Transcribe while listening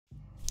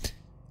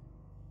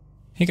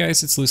Hey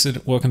guys, it's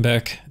Lucid. Welcome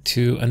back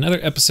to another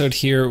episode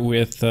here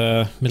with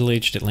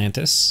Middle-Aged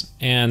Atlantis.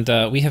 And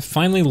we have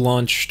finally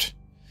launched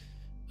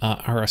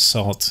our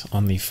assault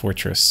on the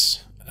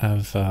fortress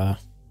of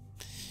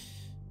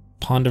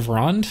Pond of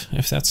Rond,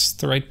 if that's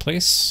the right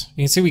place.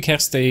 You can see we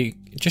cast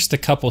just a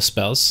couple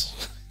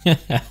spells.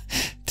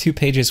 2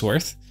 pages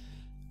worth.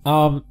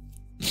 But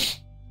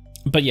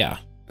yeah,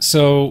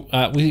 so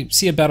we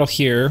see a battle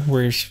here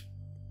where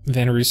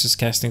Vanarus is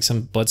casting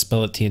some blood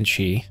spell at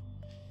TNC.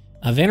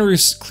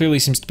 Vanarus clearly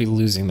seems to be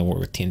losing the war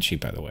with TNC,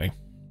 by the way,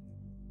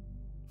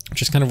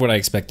 which is kind of what I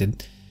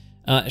expected.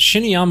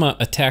 Shinuyama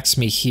attacks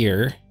me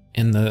here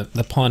in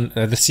the pond,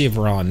 the Sea of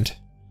Rond.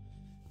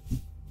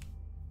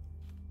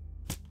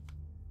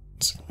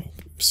 So let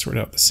me sort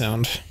out the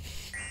sound.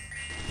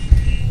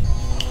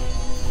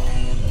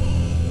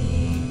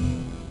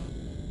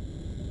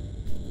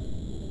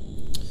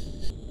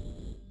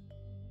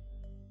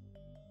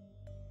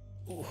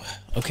 Ooh,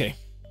 okay.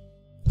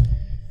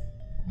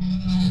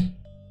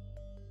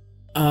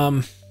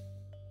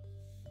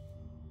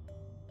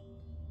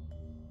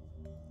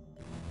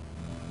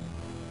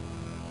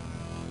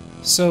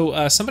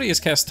 So somebody has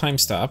cast Time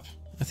Stop.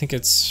 I think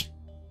it's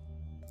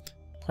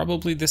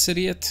probably this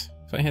idiot,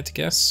 if I had to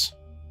guess.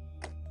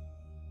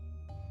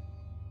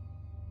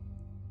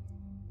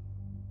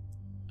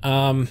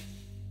 We're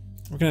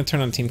gonna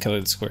turn on team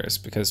colored squares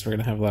because we're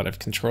gonna have a lot of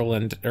control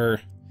and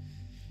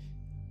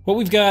what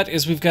we've got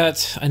is we've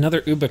got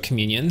another Uba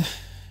communion.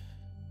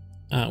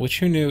 Which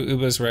who knew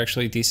Ubas were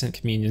actually decent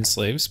communion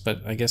slaves,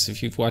 but I guess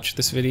if you've watched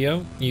this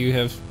video, you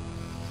have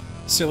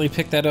certainly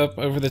picked that up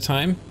over the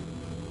time.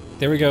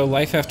 There we go,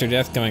 life after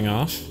death going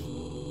off.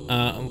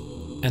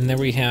 And there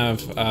we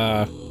have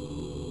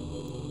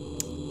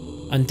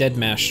Undead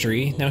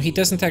Mastery. Now he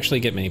doesn't actually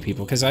get many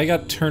people, because I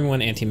got turn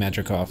 1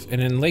 anti-magic off, and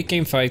in late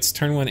game fights,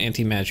 turn 1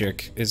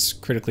 anti-magic is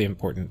critically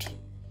important.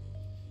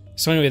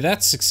 So anyway,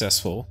 that's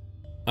successful.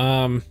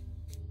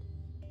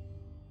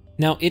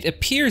 Now, it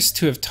appears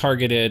to have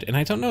targeted, and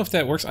I don't know if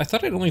that works. I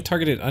thought it only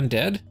targeted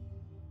undead,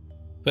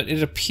 but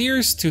it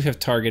appears to have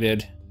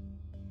targeted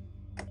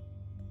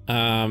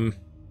my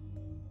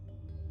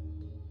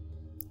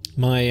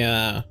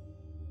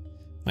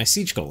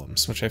siege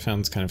golems, which I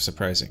found kind of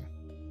surprising.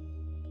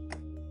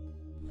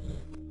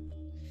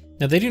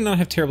 Now, they do not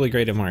have terribly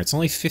great MR. It's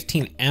only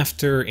 15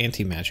 after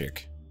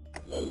anti-magic.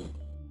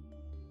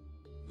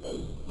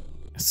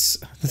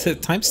 The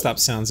time stop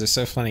sounds are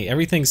so funny.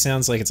 Everything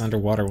sounds like it's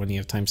underwater when you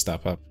have time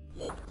stop up.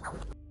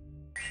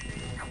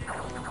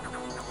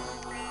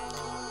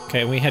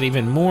 Okay, we had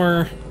even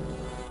more.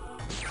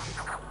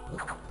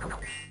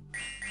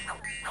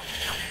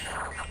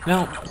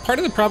 Now, part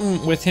of the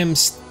problem with him,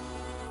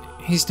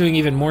 he's doing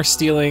even more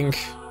stealing,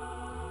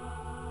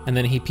 and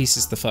then he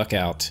pieces the fuck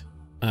out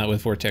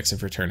with Vortex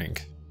of Returning.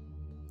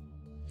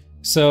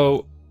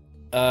 So,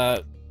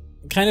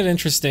 kind of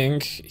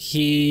interesting.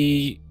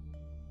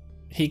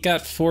 He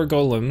got 4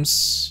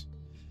 golems.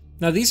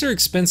 Now, these are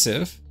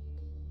expensive.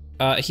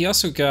 He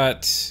also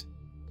got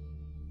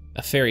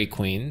a Fairy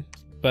Queen,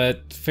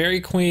 but Fairy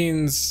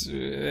Queen's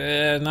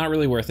not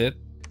really worth it.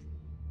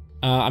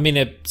 I mean,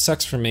 it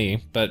sucks for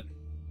me, but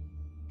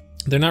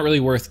they're not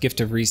really worth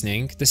Gift of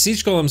Reasoning. The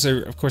Siege Golems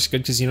are, of course,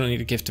 good because you don't need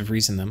a Gift of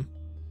Reason them.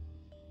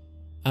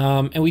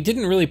 And we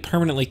didn't really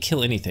permanently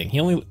kill anything.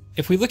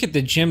 If we look at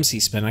the gems he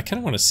spent, I kind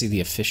of want to see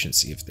the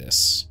efficiency of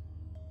this.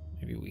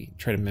 Maybe we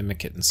try to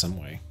mimic it in some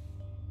way.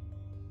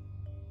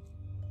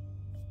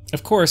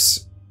 Of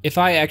course, if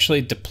I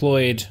actually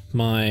deployed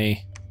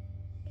my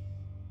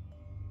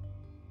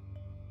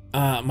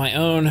my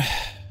own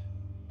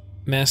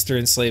master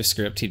and slave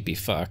script, he'd be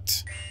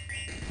fucked.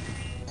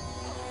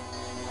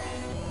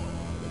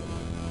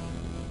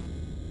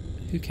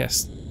 Who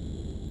cast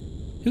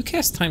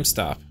Time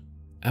Stop?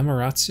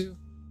 Amaterasu?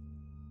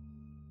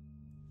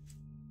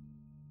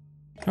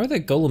 How are the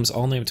golems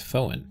all named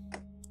Foen?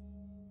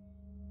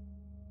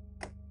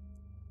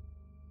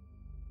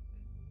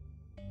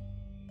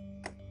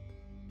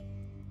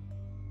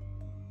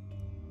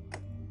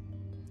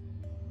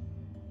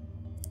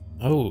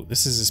 Oh,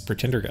 this is his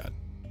Pretender God.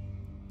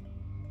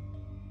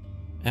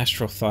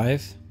 Astral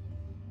 5.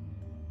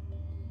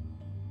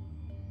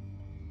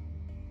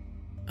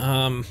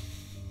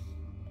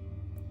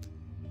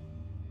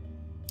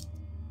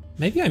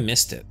 Maybe I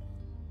missed it.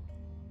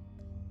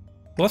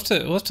 We'll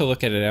have to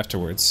look at it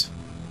afterwards.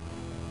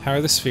 How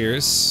are the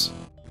spheres?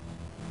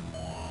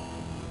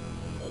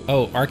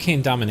 Oh,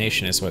 Arcane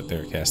Domination is what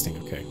they're casting,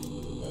 okay.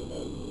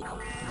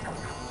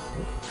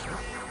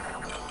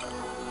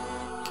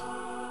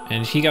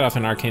 And he got off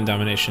an Arcane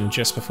Domination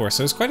just before,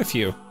 so it's quite a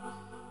few.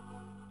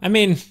 I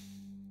mean...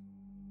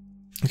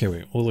 Okay,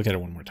 wait, we'll look at it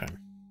one more time.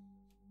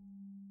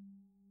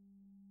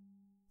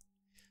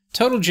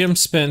 Total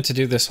gems spent to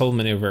do this whole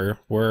maneuver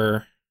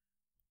were...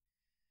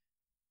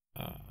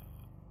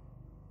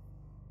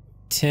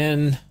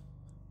 10...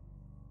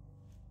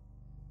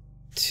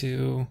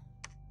 2...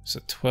 So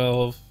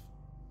 12...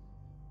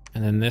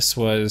 And then this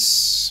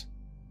was...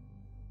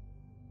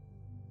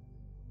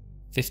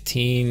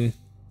 15...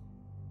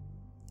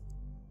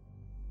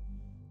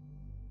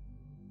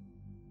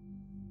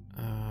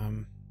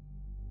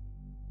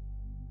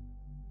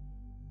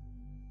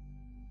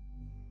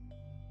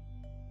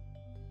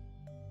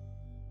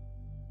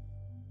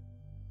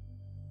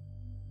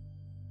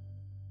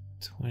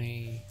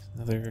 20,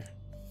 another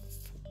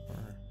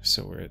 4.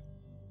 So we're at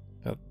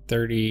about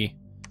 30.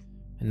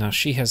 And now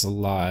she has a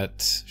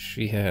lot.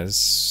 She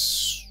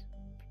has...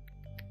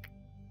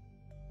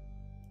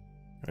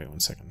 Wait 1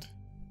 second.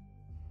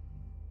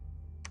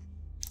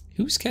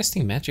 Who's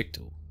casting magic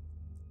tool?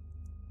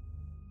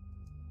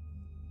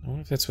 I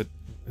wonder if that's what...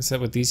 Is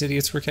that what these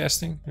idiots were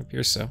casting? It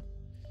appears so.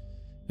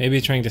 Maybe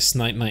trying to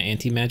snipe my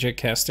anti-magic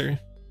caster.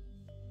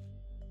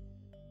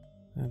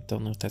 I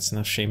don't know if that's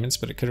enough shamans,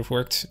 but it could have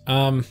worked.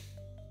 Yeah,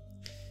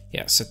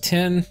 so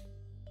 10.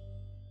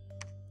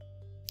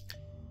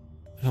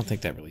 I don't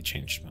think that really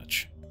changed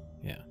much.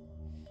 Yeah.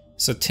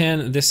 So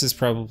 10, this is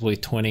probably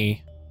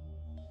 20.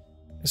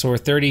 So we're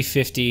 30,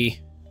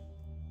 50.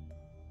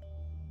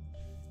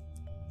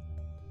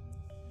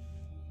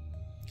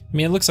 I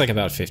mean, it looks like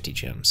about 50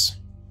 gems.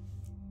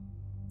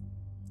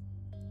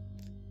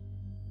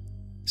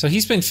 So he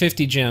spent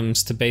 50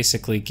 gems to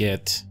basically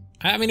get...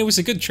 I mean, it was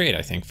a good trade,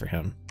 I think, for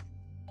him.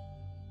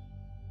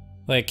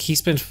 Like, he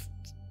spent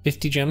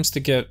 50 gems to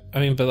get...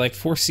 I mean, but like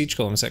 4 siege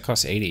golems, that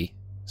costs 80.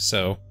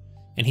 So...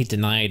 And he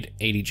denied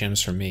 80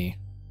 gems from me.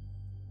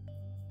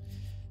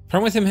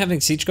 Problem with him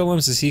having siege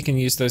golems is he can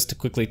use those to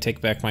quickly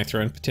take back my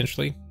throne,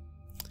 potentially.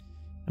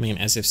 I mean,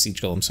 as if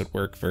siege golems would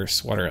work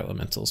versus water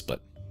elementals,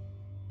 but...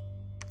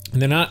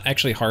 And they're not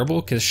actually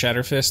horrible, because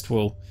Shatterfist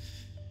will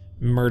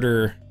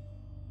murder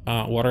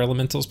water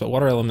elementals, but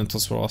water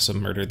elementals will also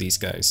murder these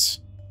guys.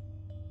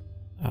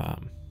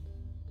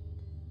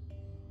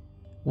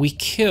 We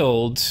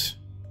killed...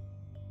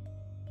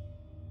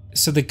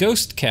 So the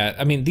ghost cat,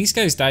 I mean, these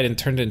guys died and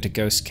turned into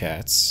ghost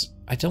cats.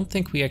 I don't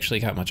think we actually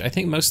got much. I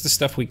think most of the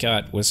stuff we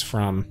got was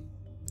from...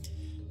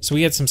 So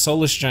we had some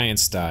soulless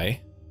giants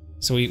die.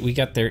 So we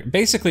got their...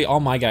 Basically all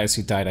my guys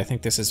who died, I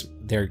think this is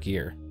their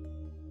gear.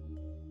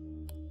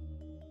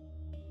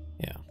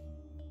 Yeah.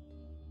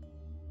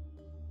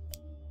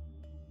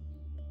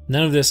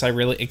 None of this I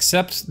really...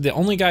 Except the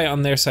only guy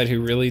on their side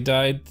who really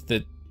died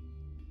that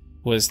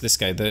was this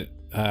guy, the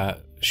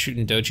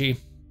Shootin' Doji.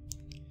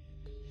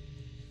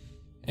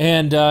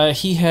 And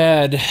he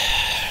had,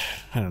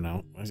 I don't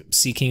know,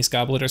 Sea King's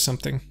Goblet or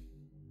something.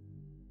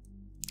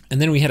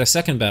 And then we had a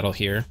second battle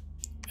here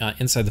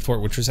inside the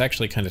fort, which was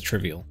actually kind of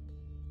trivial.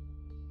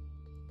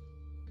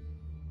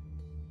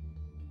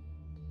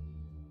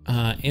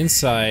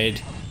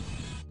 Inside...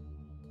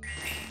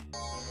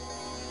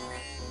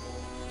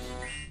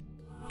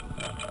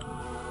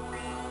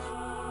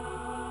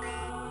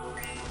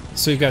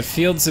 So we've got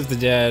Fields of the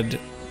Dead,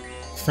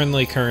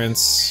 Friendly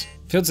Currents.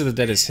 Fields of the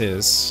Dead is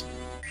his.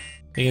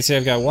 You can see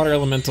I've got water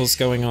elementals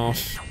going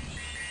off.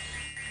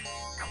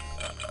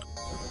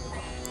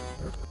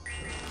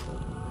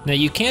 Now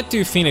you can't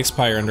do Phoenix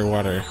Pyre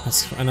underwater.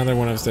 That's another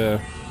one of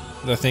the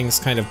things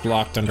kind of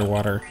blocked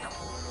underwater.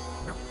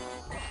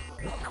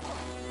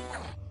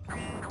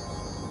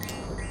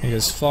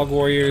 Here's Fog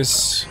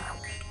Warriors.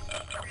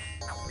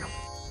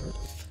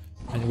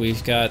 And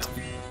we've got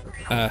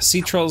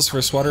Sea Trolls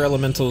versus Water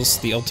Elementals,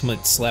 the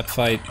ultimate slap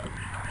fight.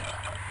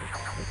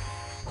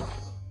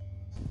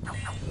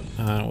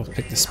 We'll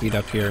pick the speed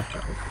up here.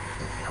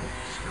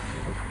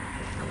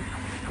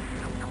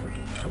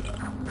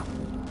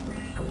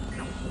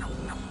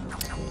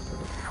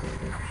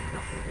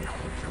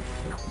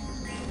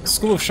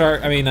 School of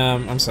Shark, I mean,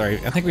 I'm sorry,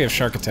 I think we have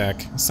Shark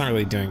Attack. It's not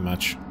really doing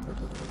much.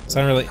 It's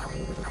not really...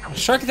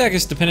 Shark Attack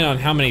is dependent on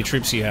how many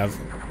troops you have.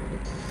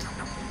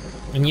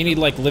 And you need,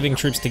 like, living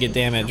troops to get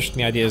damaged.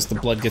 The idea is the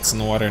blood gets in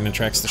the water and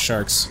attracts the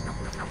sharks.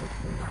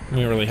 We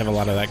don't really have a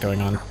lot of that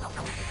going on.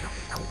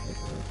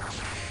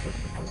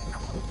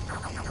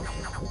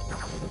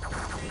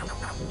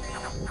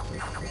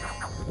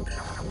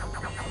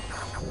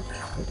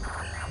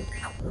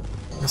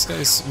 This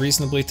guy's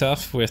reasonably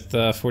tough with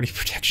 40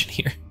 protection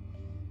here.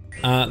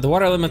 The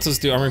water elementals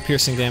do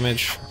armor-piercing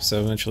damage,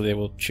 so eventually they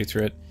will shoot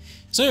through it.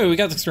 So anyway, we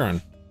got the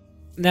throne.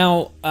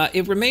 Now,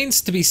 it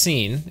remains to be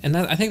seen, and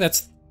I think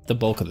that's the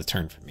bulk of the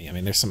turn for me. I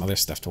mean, there's some other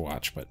stuff to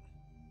watch, but...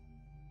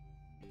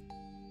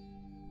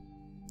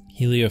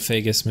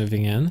 Heliophagus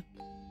moving in.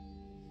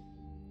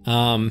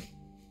 Got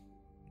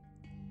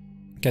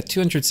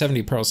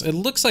 270 pearls. It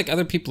looks like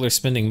other people are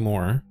spending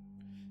more,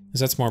 because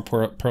that's more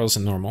pearls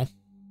than normal.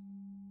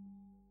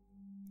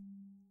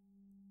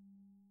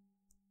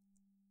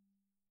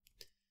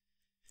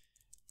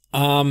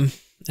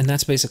 And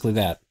that's basically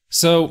that.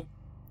 So,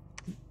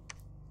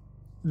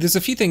 there's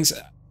a few things.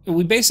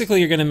 We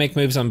basically are going to make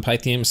moves on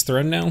Pythium's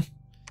throne now.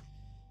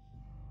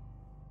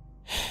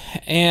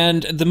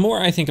 And the more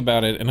I think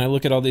about it, and I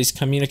look at all these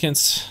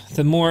communicants,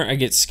 the more I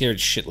get scared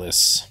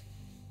shitless.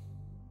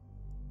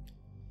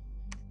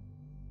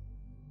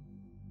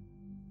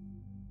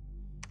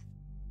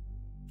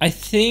 I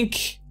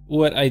think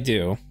what I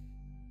do,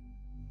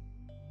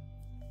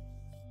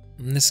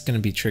 and this is going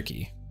to be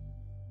tricky.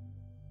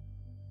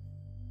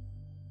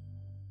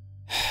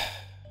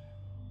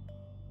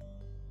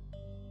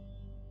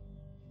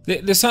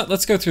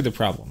 Let's go through the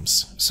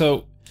problems.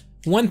 So,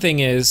 one thing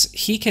is,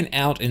 he can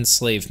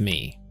out-enslave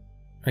me.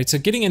 Right, so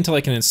getting into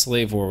like an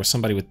enslave war with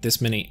somebody with this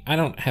many, I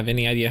don't have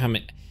any idea how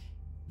many...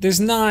 there's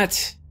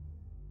not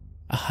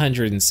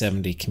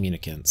 170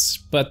 communicants,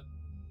 but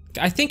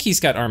I think he's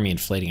got army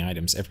inflating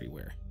items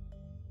everywhere.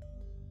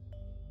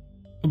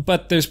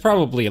 But there's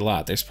probably a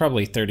lot. There's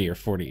probably 30 or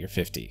 40 or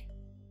 50.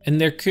 And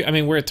there could, I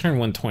mean, we're at turn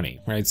 120,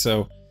 right?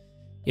 So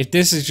if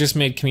this has just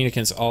made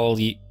communicants all,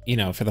 you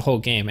know, for the whole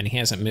game and he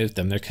hasn't moved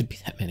them, there could be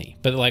that many.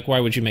 But like, why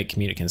would you make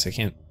communicants? They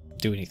can't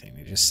do anything.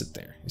 They just sit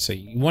there. So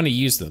you want to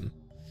use them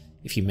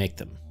if you make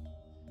them.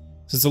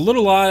 So it's a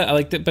little odd. I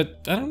like that,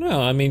 but I don't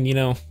know. I mean, you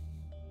know,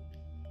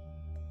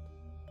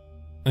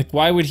 like,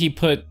 why would he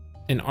put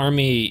an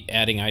army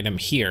adding item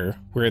here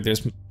where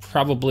there's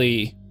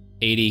probably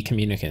 80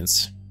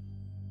 communicants?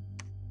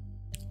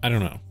 I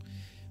don't know.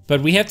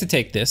 But we have to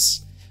take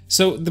this.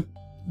 So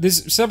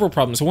there's several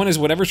problems. One is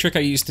whatever trick I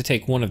use to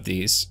take one of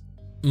these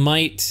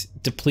might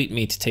deplete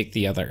me to take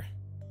the other.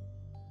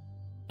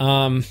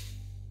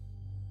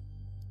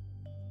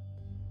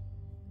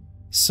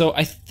 So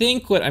I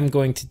think what I'm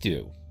going to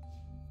do...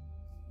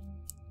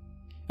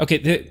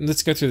 Okay,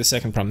 let's go through the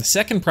second problem. The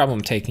second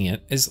problem taking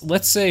it is,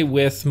 let's say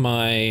with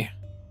my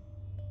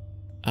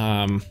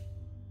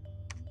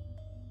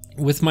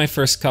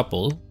first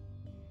couple,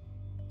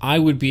 I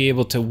would be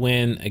able to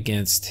win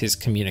against his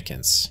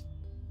communicants.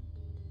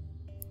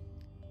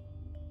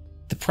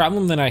 The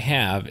problem that I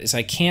have is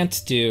I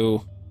can't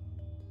do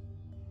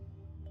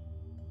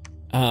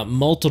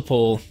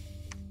multiple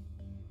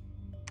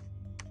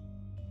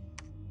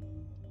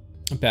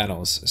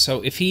battles.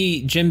 So if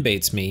he gym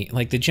baits me,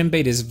 like, the gym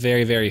bait is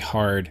very, very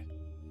hard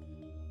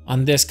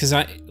on this, because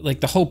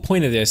the whole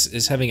point of this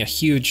is having a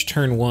huge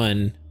turn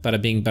 1 bada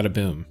bing bada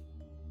boom.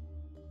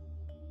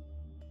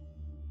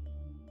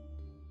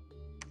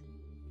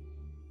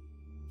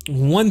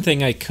 One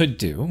thing I could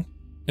do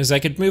is I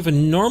could move a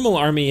normal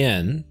army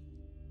in,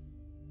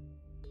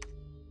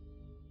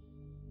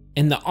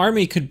 and the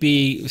army could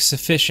be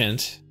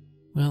sufficient.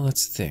 Well,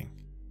 that's the thing.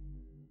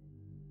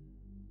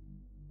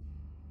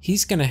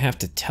 He's gonna have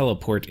to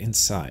teleport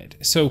inside.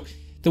 So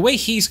the way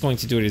he's going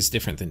to do it is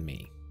different than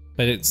me,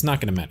 but it's not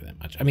gonna matter that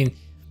much. I mean,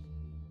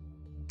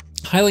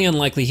 highly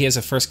unlikely he has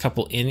a first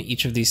couple in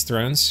each of these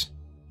thrones.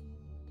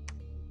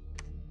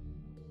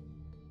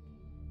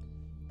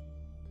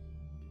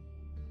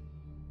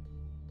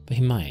 But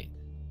he might.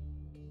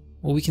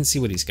 Well, we can see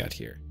what he's got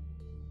here.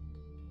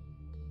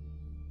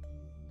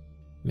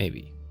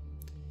 Maybe.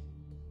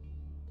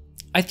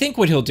 I think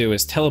what he'll do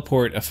is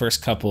teleport a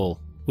first couple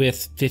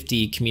with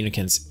 50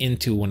 communicants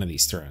into one of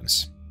these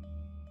thrones.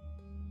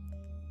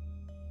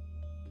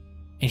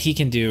 And he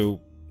can do,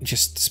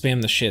 just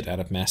spam the shit out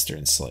of Master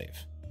and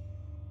Slave.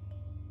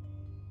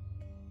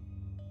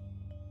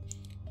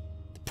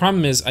 The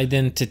problem is,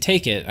 to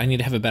take it, I need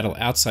to have a battle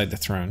outside the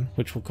throne,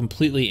 which will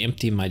completely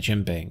empty my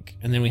gem bank,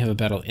 and then we have a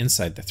battle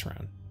inside the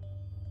throne.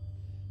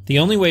 The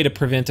only way to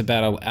prevent a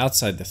battle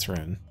outside the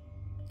throne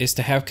is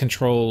to have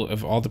control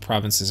of all the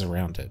provinces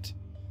around it,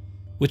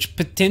 which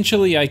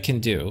potentially I can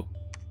do.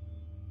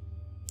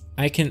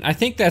 I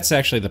think that's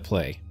actually the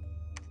play.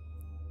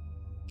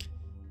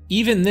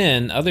 Even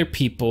then, other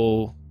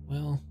people,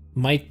 well,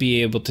 might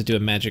be able to do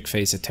a magic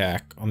phase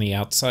attack on the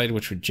outside,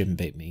 which would gym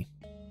bait me.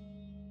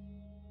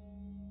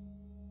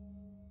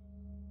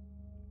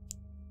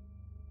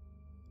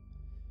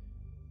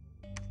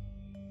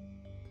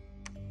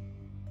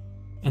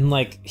 And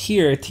like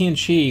here,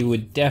 Tianchi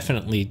would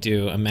definitely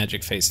do a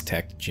magic phase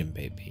attack to gym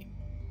bait me.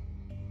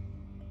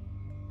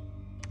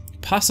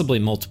 Possibly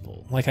multiple.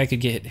 Like, I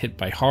could get hit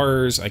by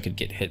horrors, I could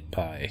get hit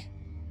by...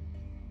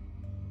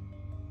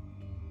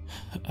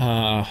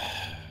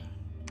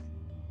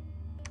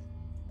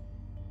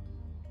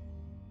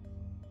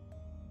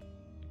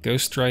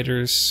 Ghost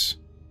Riders.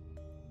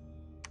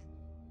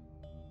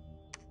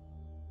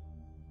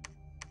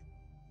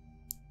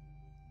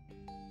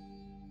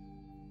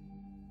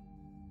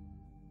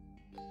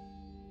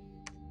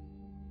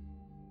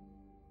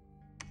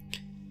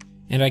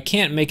 And I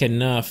can't make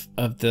enough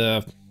of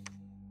the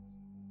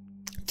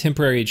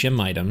temporary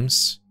gem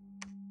items.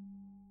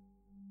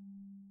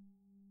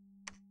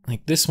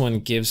 Like, this one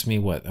gives me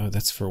what? Oh,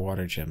 that's for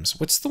water gems.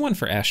 What's the one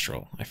for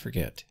astral? I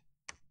forget.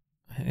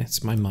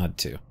 It's my mod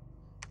too.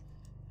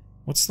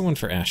 What's the one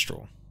for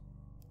astral?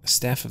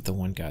 Staff of the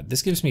One God.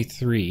 This gives me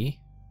 3.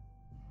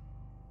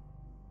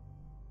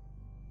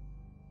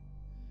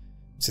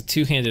 It's a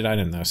 2-handed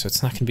item though, so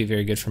it's not going to be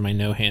very good for my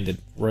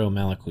no-handed Royal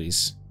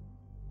Maliquis.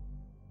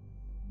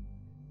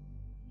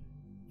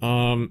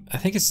 I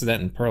think it's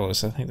that in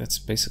Perlos. I think that's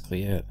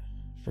basically it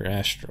for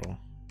astral.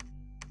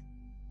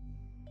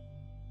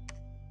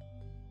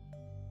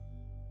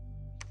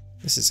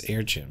 This is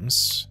air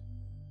gems.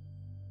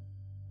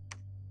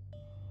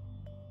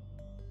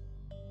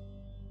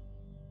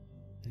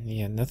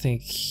 Yeah, nothing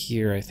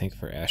here, I think,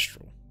 for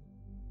astral.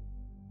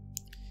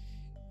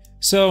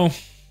 So...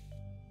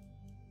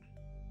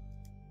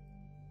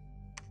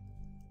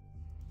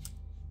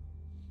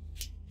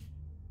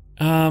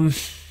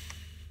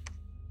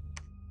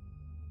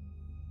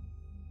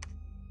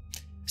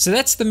 So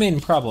that's the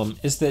main problem,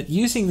 is that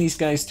using these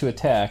guys to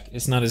attack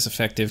is not as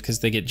effective because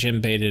they get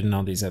gem baited and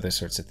all these other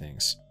sorts of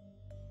things.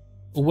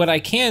 what I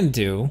can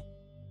do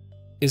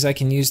is I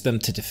can use them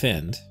to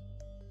defend.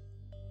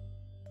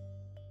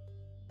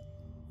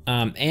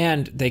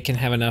 And they can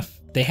have enough,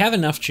 they have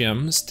enough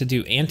gems to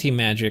do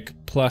anti-magic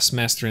plus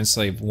Master and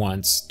Slave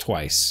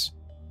twice.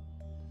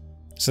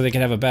 So they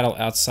can have a battle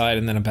outside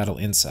and then a battle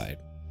inside.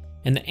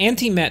 And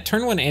the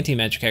turn 1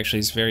 anti-magic actually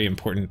is very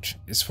important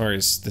as far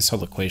as this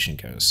whole equation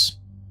goes.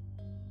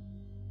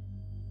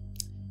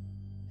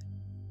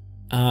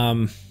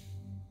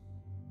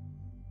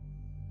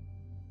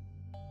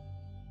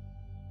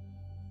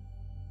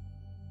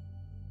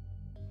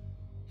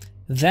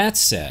 That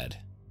said,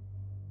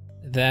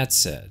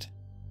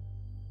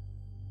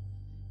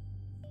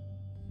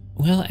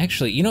 well,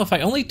 actually, you know, if I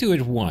only do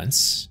it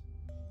once,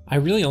 I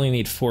really only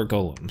need 4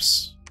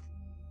 golems.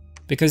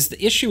 Because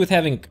the issue with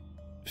having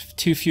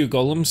too few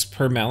golems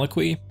per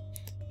Maliqui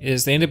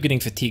is they end up getting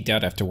fatigued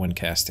out after 1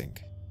 casting.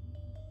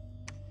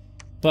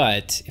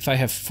 But if I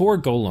have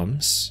 4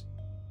 golems,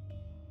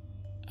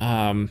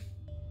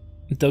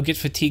 they'll get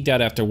fatigued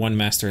out after 1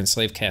 Master and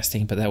Slave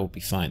casting, but that will be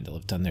fine. They'll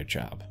have done their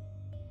job.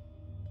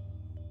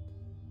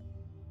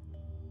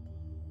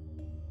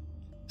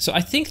 So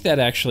I think that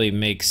actually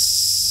makes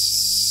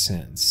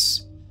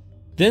sense.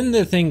 Then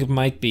the thing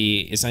might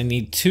be is I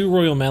need 2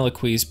 Royal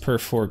Maliquis per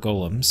 4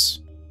 golems.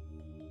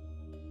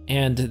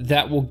 And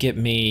that will get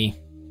me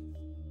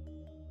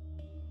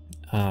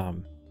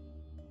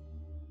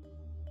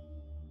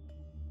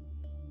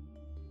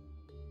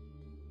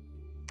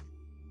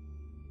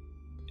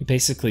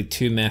basically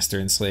 2 Master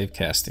and Slave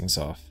castings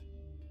off.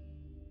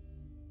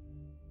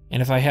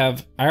 And if I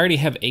already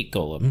have 8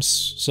 golems,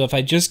 so if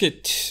I just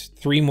get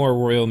 3 more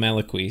Royal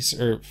Maliquis,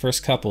 or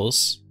first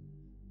couples,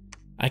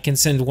 I can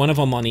send one of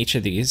them on each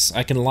of these.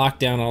 I can lock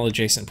down all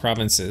adjacent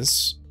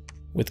provinces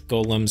with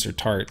golems or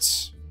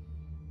tarts.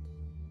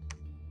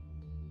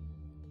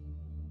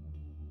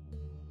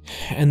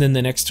 And then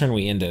the next turn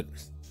we end it.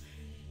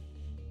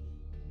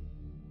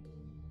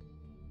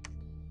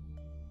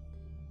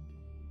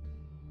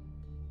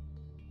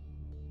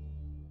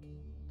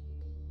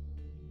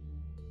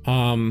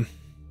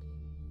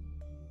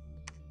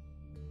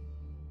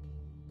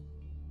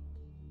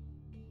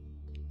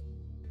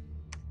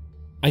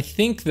 I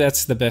think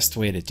that's the best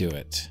way to do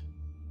it.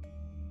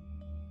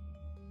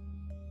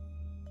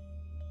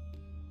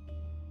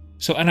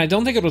 So, and I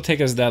don't think it'll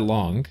take us that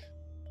long.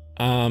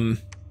 I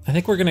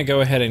think we're gonna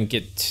go ahead and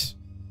get...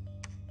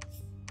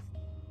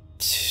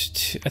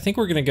 I think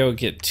we're gonna go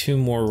get 2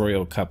 more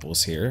royal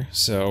couples here,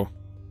 so...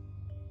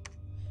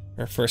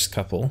 Our first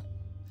couple.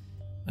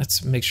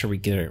 Let's make sure we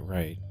get it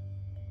right.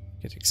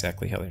 Get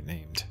exactly how they're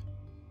named.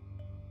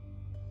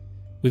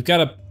 We've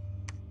got a...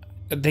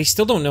 They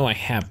still don't know I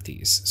have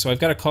these, so I've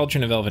got a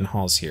Cauldron of Elven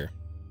Halls here.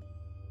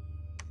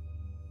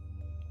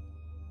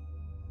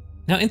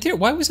 Now, in theory,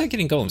 why was I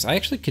getting golems? I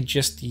actually could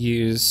just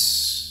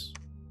use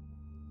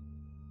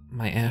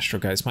my Astro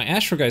Guys. My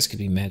Astro Guys could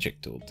be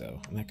magic dueled,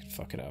 though, and that could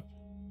fuck it up.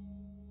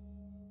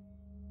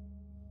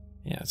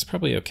 Yeah, it's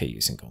probably okay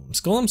using golems.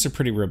 Golems are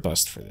pretty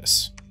robust for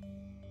this.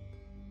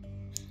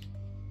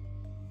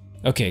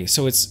 Okay,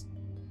 so it's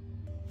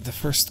the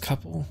first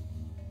couple.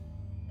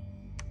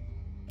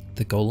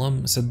 The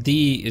golem. So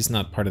D is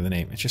not part of the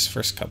name. It's just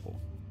first couple.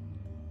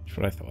 That's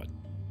what I thought.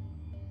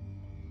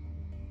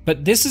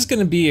 But this is going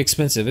to be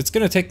expensive. It's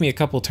going to take me a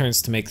couple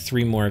turns to make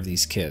 3 more of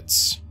these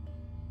kits.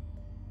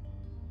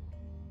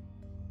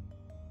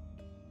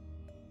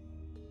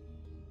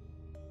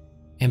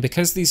 And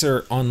because these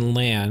are on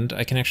land,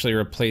 I can actually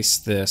replace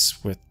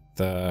this with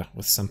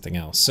something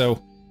else. So,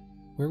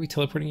 where are we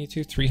teleporting you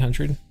to?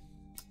 300?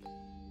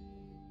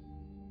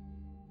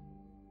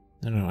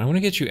 No, I want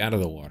to get you out of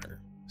the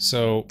water.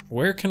 So,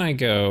 where can I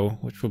go,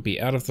 which will be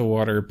out of the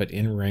water, but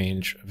in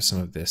range of some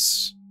of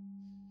this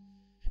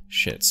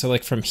shit? So,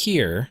 like, from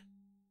here...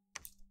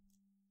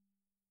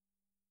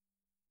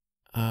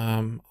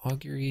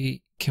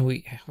 augury... Can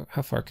we...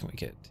 How far can we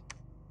get?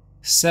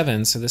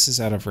 7, so this is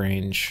out of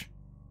range,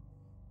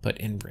 but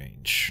in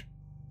range.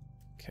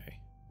 Okay.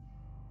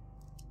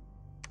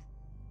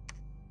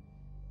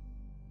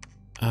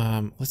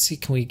 Let's see,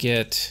 can we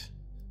get...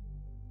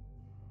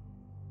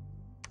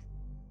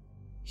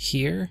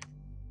 Here?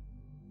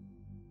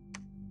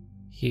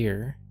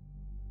 Here.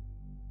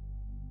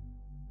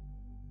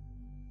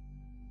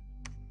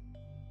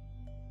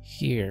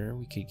 Here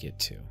we could get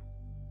to.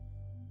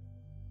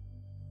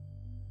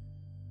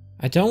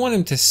 I don't want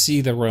him to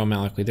see the Royal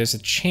Maliqui. There's a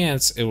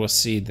chance it will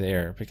see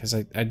there, because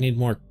I'd need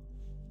more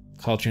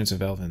Cauldrons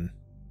of Elven.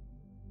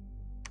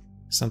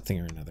 Something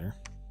or another.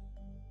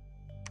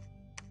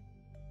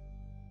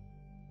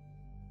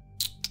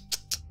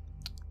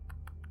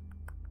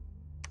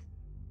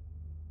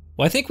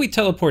 Well, I think we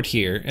teleport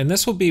here, and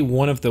this will be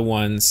one of the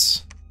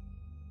ones...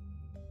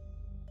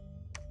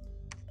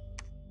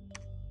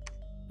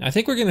 I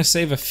think we're going to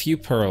save a few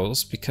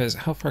pearls, because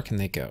how far can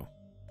they go?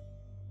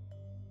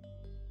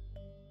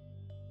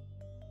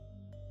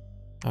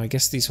 Oh, I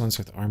guess these ones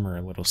with armor are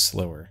a little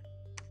slower.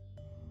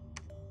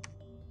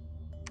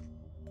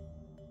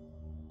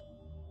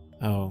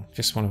 Oh,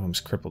 just one of them's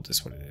crippled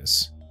is what it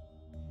is.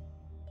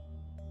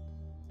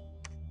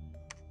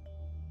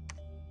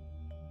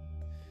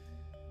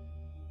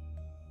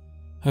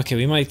 Okay,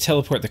 we might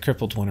teleport the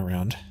crippled one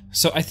around.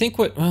 So I think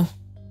what, well...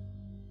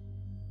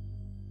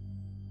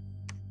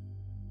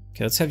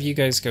 Okay, let's have you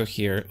guys go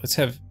here. Let's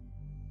have...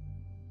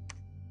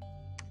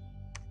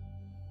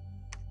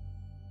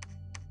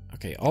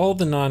 Okay, all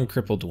the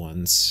non-crippled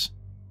ones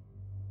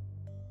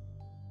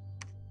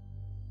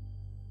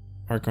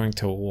are going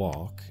to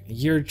walk.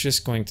 You're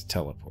just going to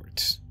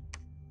teleport.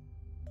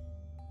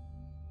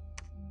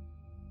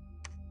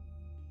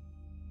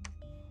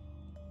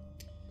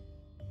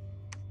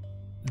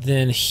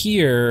 Then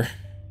here...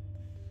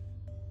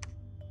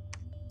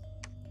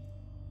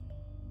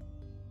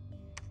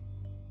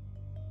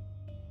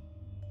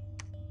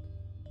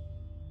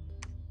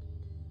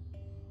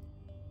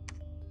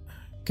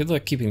 Good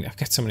luck keeping... I've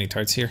got so many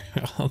tarts here.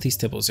 All these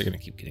tables are going to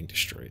keep getting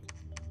destroyed.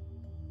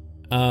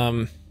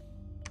 I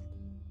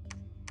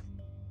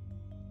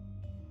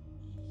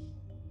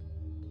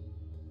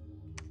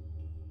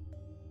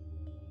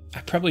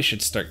probably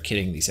should start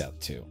kitting these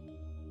out too.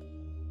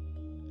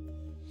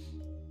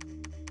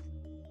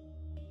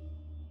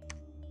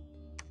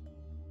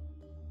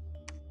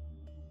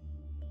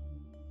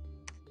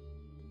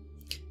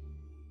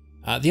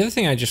 The other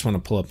thing I just want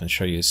to pull up and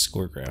show you is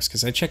score graphs,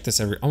 because I check this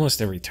almost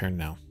every turn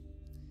now.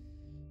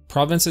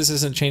 Provinces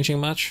isn't changing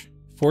much.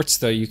 Forts,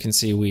 though, you can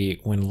see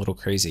we went a little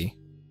crazy.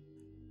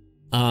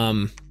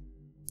 This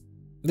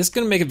is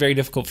going to make it very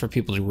difficult for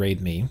people to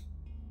raid me.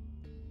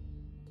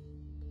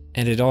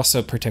 And it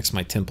also protects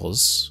my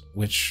temples,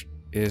 which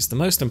is the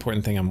most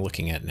important thing I'm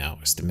looking at now,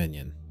 is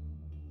Dominion.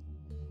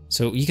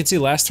 So you can see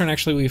last turn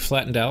actually we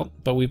flattened out,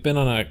 but we've been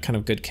on a kind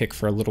of good kick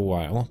for a little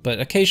while. But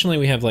occasionally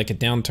we have like a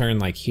downturn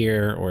like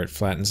here, or it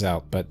flattens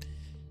out. But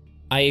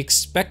I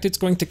expect it's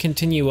going to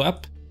continue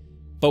up.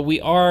 But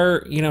we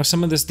are, you know,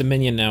 some of this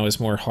Dominion now is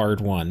more hard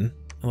won.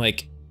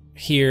 Like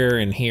here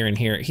and here and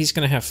here. He's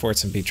going to have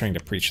forts and be trying to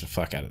preach the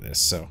fuck out of this.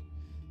 So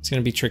it's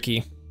going to be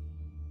tricky.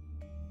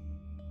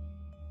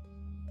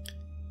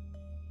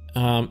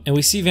 And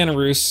we see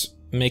Vanarus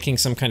making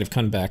some kind of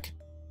comeback.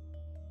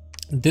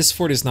 This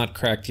fort is not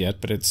cracked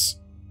yet, but it's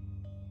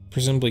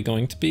presumably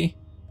going to be.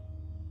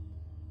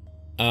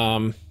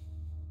 Now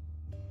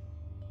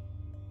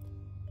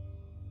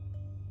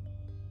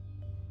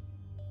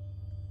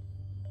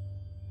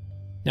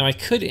I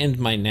could end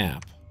my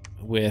nap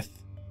with...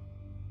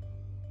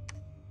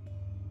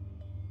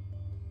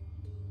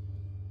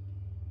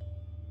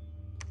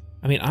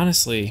 I mean,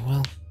 honestly,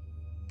 well...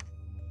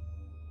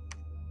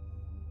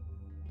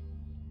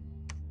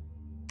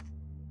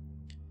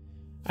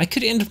 I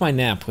could end my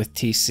nap with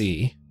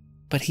TC,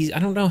 but I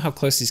don't know how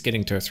close he's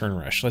getting to a throne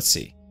rush. Let's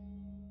see.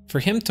 For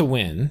him to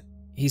win,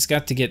 he's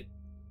got to get...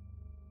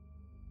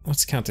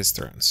 Let's count his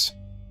thrones.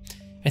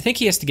 I think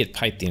he has to get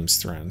Pythium's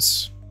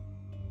thrones.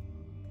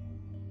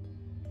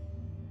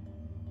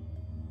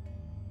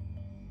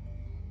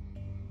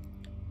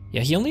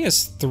 Yeah, he only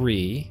has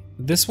 3.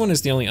 This one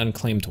is the only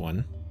unclaimed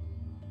one.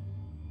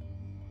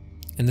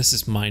 And this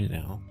is mine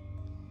now.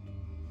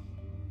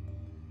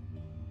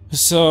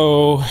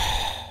 So...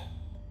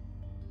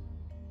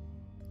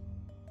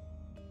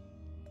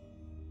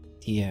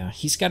 yeah,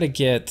 he's got to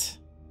get...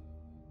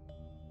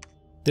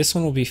 This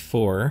one will be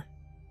 4.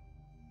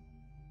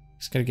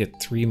 He's got to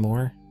get 3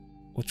 more,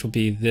 which will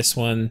be this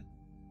one,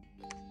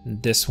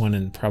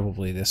 and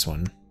probably this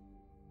one.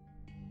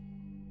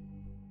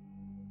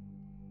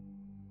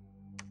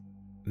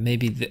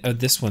 Maybe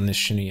this one is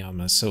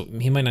shinuyamas, so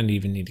he might not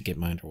even need to get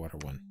my underwater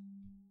one.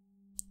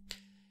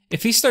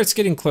 If he starts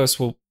getting close,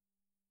 we'll...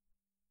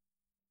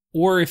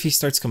 Or if he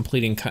starts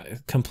completely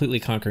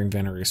conquering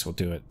Vanarus, we'll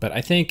do it. But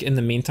I think in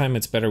the meantime,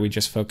 it's better we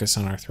just focus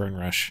on our throne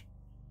rush.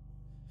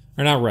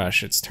 Or not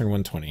rush, it's turn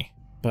 120.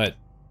 But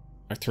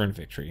our throne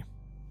victory.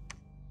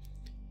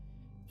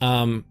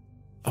 Oh,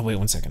 wait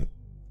 1 second.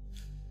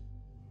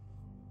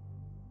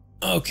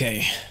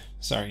 Okay,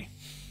 sorry.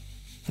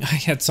 I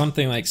had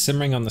something like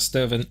simmering on the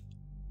stove and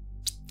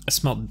I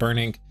smelled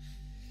burning.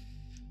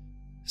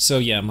 So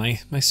yeah, my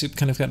soup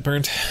kind of got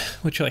burned.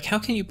 Which you're like, how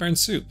can you burn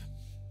soup?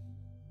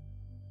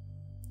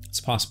 It's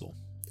possible.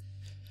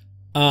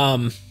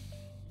 The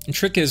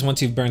trick is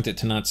once you've burnt it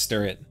to not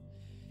stir it.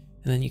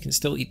 And then you can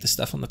still eat the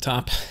stuff on the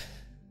top.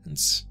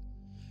 It's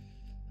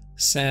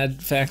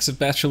sad facts of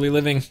bachelor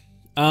living.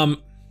 Alright,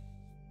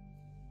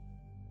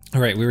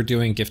 we were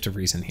doing Gift of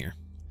Reason here.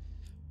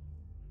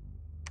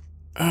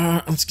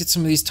 Let's get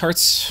some of these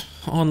tarts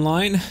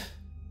online.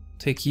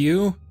 Take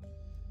you.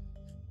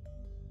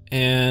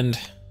 And...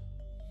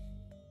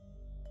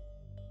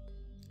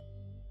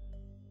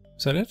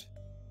 is that it?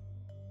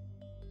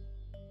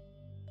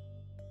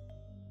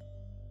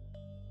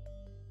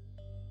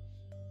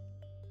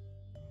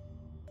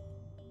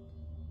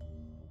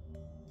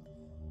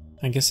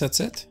 I guess that's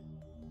it.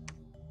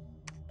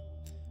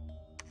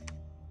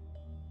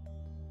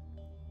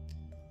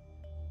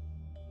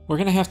 We're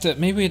gonna have to...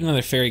 maybe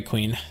another fairy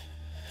queen.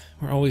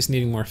 We're always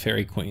needing more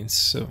fairy queens,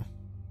 so...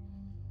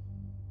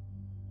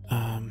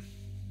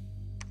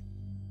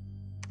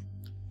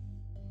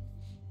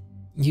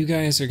 you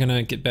guys are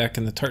gonna get back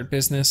in the tart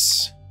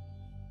business.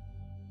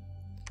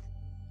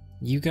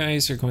 You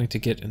guys are going to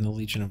get in the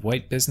Legion of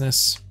White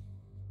business.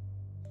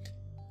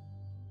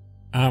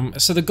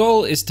 So the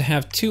goal is to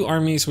have 2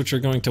 armies which are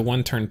going to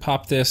 1 turn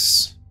pop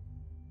this.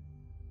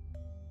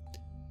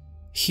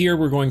 Here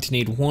we're going to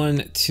need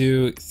 1,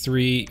 2,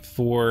 3,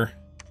 4,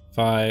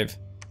 5,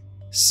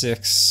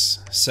 6,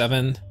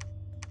 7.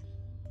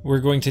 We're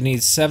going to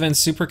need 7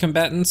 super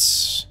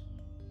combatants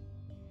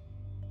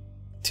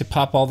to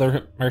pop all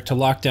the, or to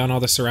lock down all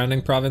the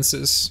surrounding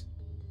provinces.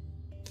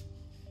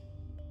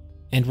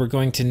 And we're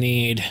going to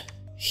need,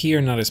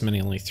 here not as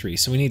many, only 3.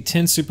 So we need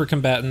 10 super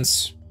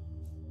combatants.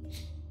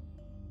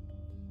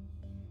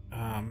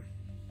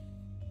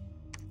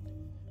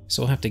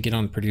 So we'll have to get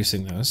on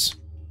producing those.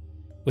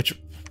 Which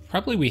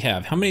probably we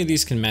have. How many of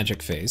these can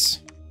magic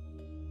phase?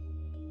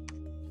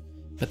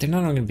 But they're not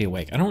all going to be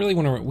awake. I don't really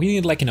want to... We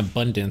need like an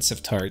abundance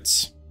of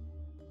tarts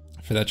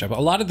for that job. A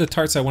lot of the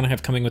tarts I want to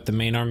have coming with the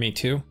main army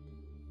too.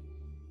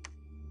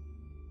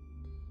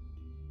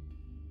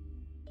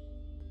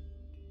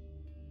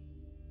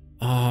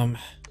 Can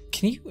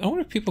you... I wonder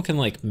if people can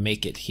like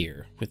make it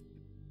here with...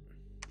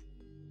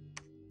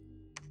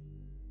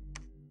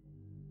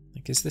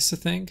 Like, is this a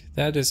thing?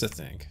 That is a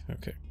thing.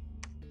 Okay.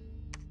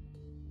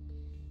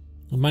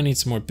 We might need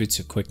some more boots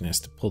of quickness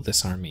to pull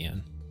this army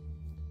in.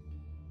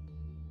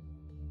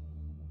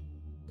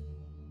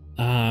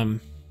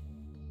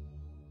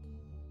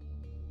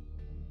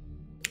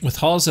 With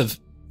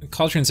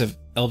cauldrons of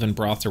elven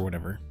broth or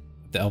whatever,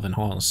 the elven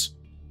halls,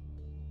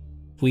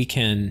 we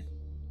can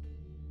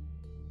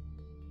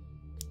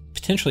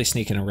potentially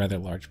sneak in a rather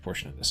large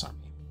portion of this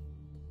army.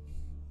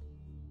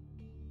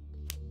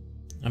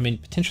 I mean,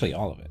 potentially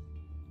all of it.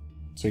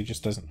 So he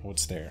just doesn't know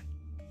what's there.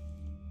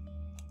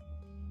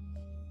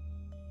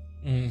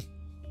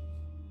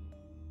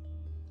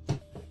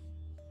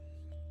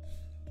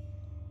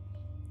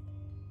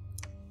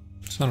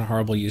 It's not a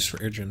horrible use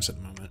for air gems at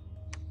the moment.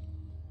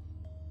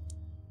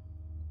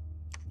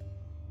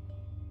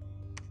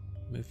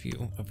 Move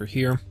you over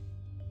here.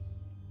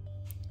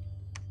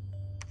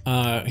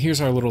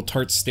 Here's our little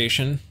tart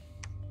station.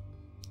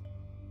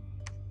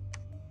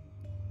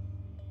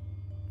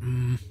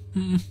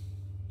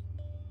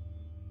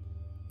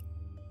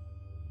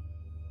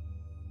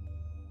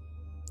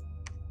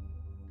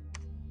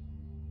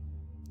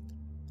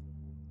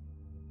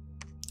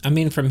 I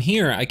mean, from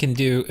here, I can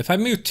do... If I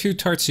move 2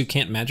 tarts who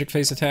can't magic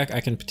phase attack, I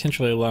can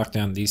potentially lock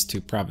down these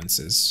 2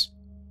 provinces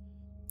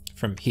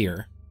from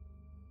here.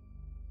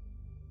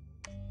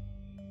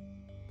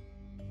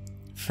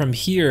 From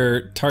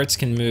here, tarts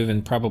can move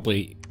and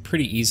probably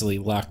pretty easily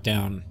lock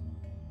down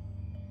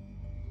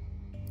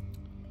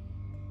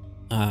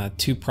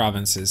 2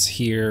 provinces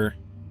here.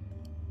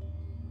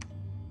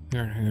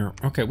 Here.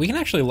 Okay, we can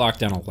actually lock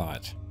down a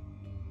lot.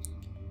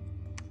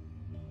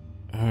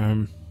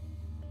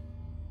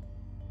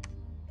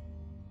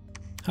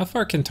 How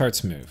far can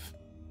tarts move?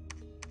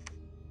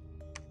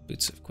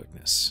 Boots of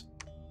quickness.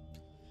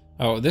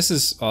 Oh, this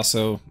is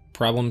also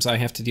problems I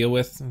have to deal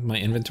with. My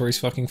inventory's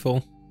fucking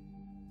full.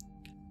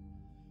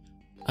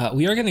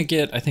 We are gonna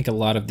get, I think, a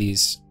lot of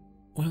these.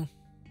 Well,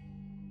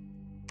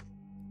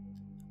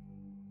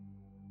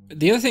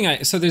 the other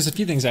thing so there's a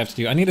few things I have to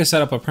do. I need to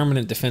set up a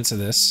permanent defense of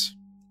this.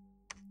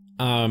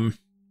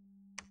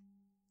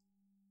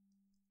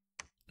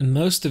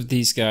 Most of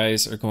these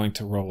guys are going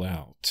to roll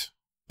out,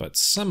 but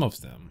some of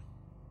them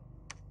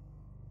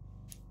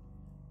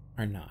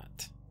are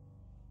not.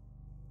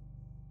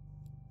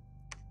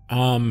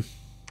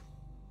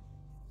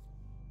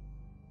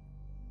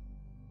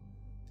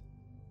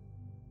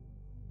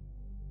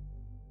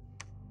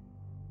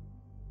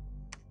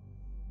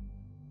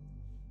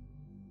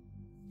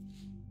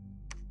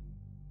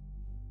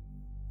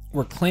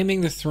 We're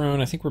claiming the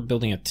throne. I think we're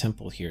building a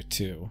temple here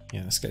too.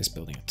 Yeah, this guy's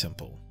building a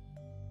temple.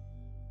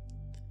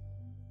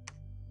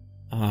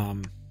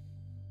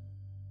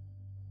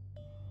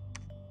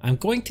 I'm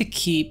going to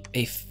keep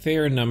a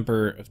fair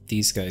number of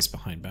these guys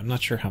behind, but I'm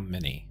not sure how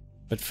many.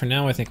 But for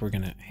now, I think we're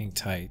gonna hang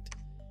tight.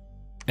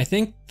 I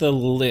think the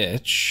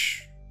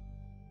Lich...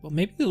 Well,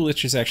 maybe the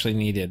Lich is actually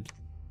needed.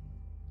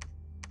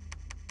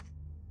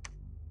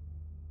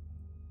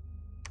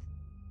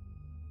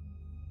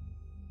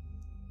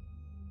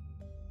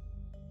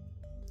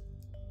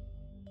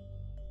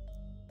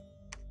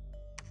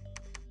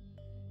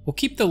 We'll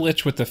keep the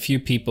Lich with a few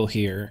people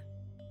here.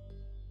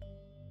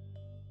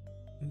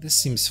 This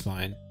seems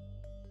fine.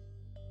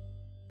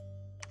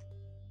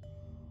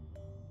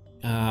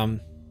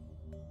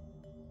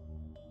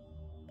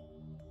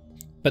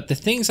 But the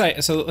things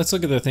so let's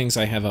look at the things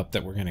I have up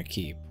that we're gonna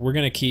keep. We're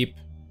gonna keep...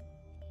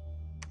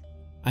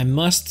 I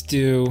must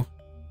do...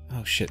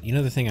 Oh shit, you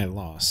know the thing I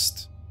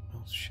lost?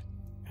 Oh shit,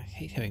 I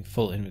hate having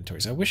full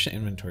inventories. I wish the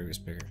inventory was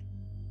bigger.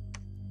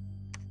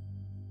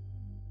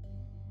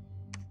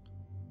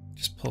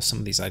 Just pull some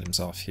of these items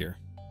off here.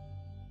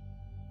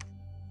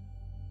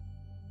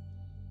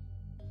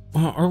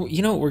 Well, or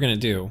you know what we're gonna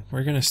do?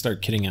 We're gonna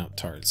start kitting out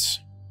tarts.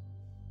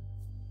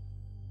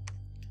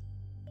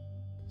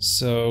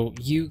 So,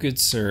 you, good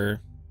sir,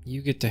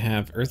 you get to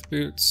have earth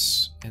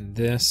boots, and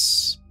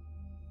this,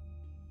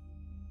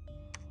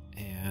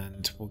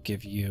 And we'll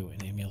give you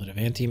an amulet of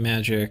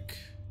anti-magic.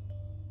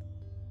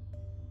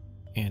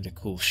 And a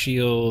cool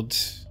shield.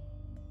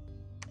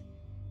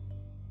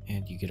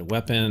 And you get a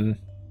weapon.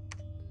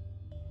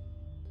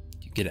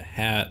 You get a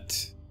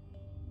hat.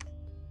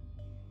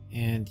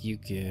 And you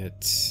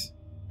get...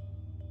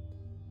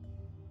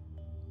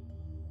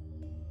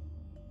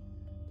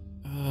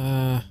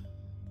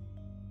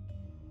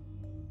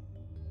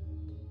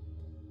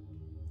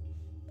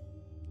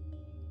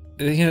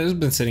 Yeah, it's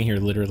been sitting here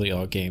literally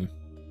all game.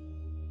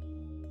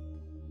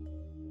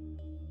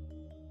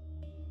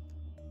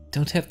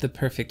 Don't have the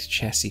perfect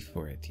chassis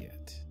for it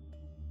yet.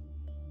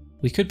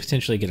 We could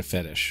potentially get a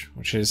fetish,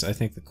 which is, I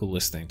think, the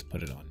coolest thing to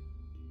put it on.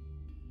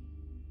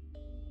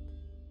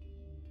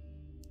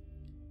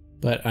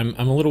 But I'm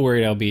a little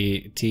worried I'll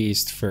be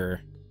teased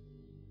for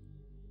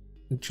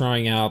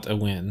drawing out a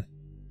win.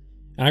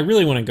 And I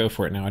really want to go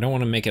for it now. I don't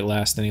want to make it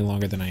last any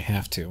longer than I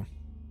have to.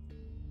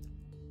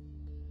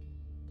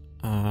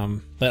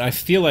 But I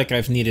feel like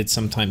I've needed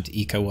some time to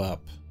eco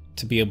up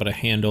to be able to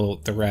handle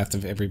the wrath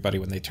of everybody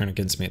when they turn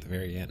against me at the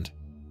very end.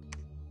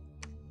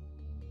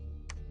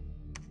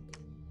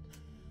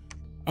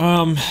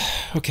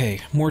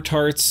 Okay, more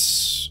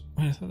tarts.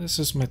 I thought this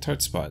was my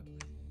tart spot.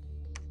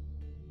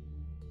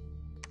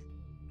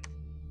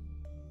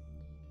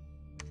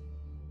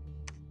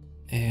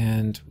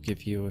 And we'll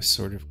give you a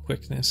sort of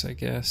quickness, I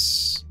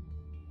guess.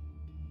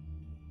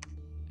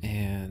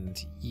 And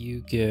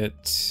you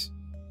get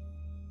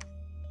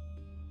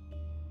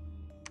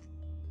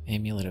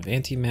amulet of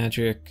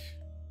anti-magic.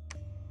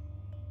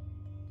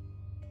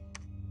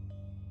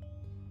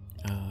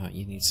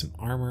 You need some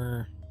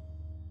armor.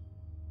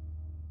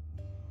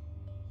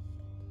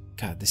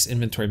 God, this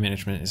inventory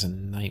management is a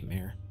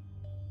nightmare.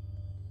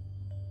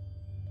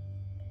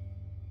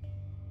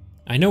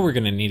 I know we're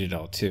gonna need it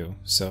all too,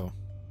 so...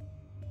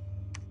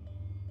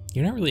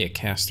 You're not really a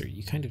caster,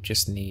 you kind of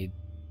just need,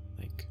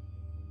 like...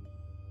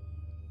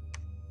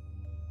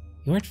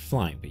 You aren't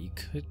flying, but you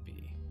could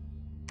be.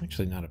 I'm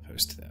actually not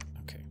opposed to that,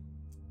 okay.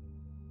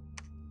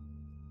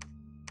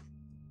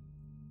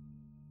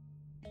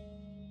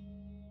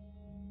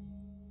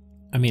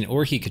 I mean,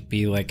 or he could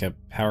be like a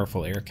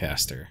powerful air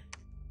caster.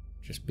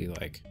 Just be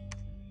like,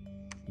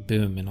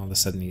 boom, and all of a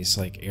sudden he's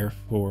like Air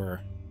 4.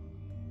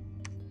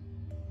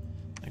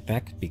 Like,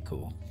 that could be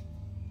cool.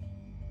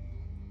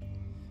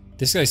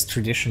 This guy's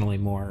traditionally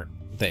more...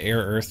 The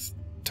air-earth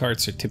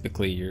tarts are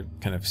typically your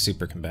kind of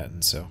super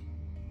combatant, so...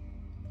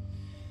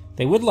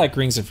 They would like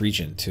Rings of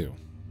Regen, too.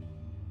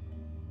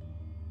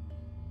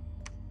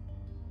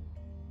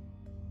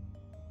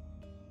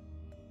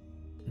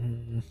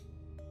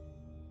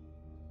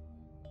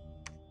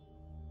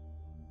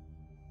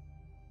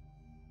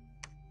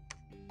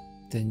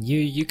 Then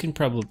you can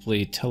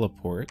probably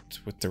teleport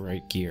with the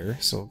right gear,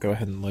 so I'll go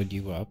ahead and load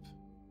you up.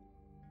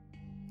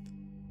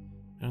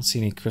 I don't see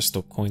any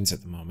crystal coins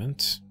at the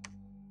moment.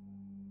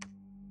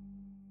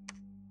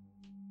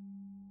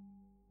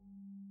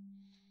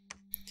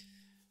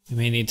 We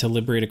may need to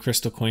liberate a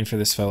crystal coin for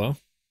this fellow.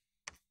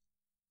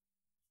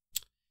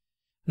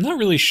 I'm not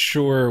really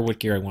sure what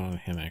gear I want on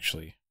him,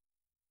 actually.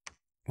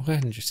 I'll go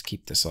ahead and just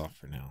keep this off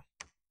for now.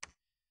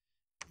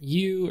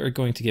 You are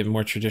going to get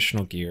more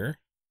traditional gear.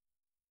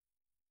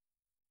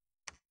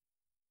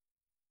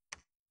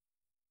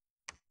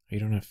 You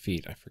don't have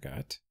feet, I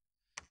forgot.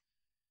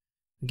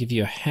 I'll give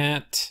you a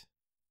hat.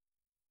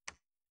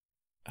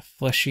 A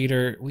flesh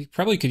eater. We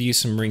probably could use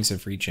some rings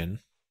of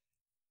regen.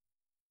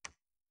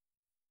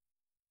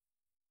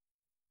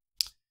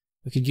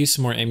 We could use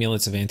some more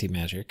amulets of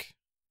anti-magic.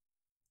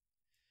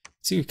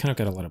 See, we've kind of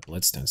got a lot of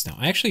bloodstones now.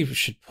 I actually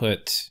should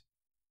put...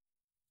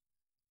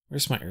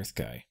 Where's my earth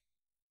guy?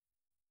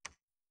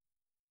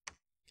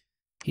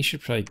 He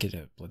should probably get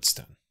a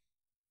bloodstone.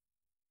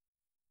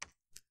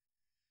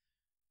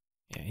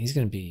 Yeah, he's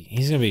gonna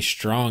be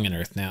strong in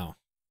Earth now.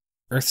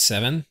 Earth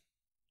 7?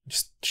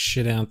 Just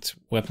shit out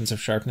weapons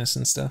of sharpness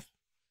and stuff.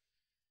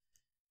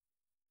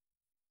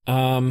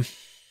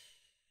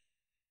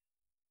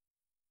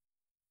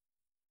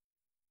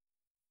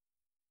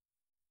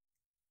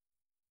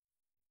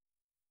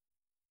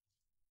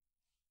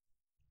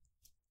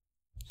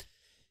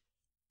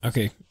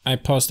 Okay, I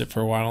paused it for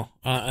a while.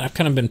 I've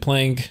kind of been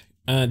playing,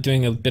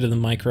 doing a bit of the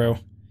micro.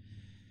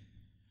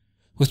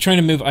 With trying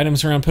to move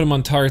items around, put them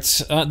on tarts.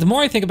 The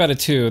more I think about it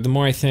too, the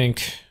more I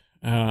think,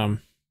 and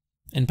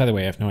by the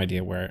way, I have no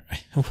idea where,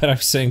 what I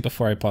was saying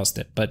before I paused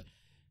it, but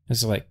this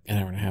is like an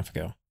hour and a half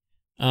ago.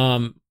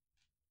 The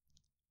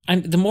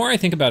more I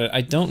think about it,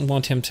 I don't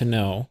want him to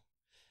know.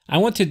 I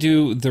want to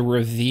do the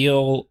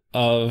reveal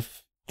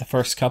of the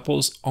first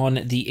couples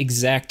on the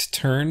exact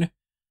turn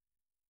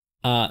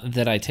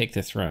that I take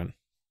the throne.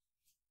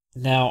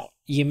 Now,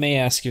 you may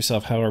ask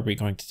yourself, how are we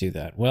going to do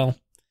that? Well,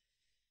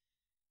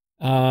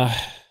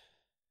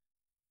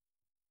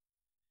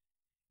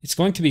 it's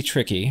going to be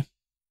tricky.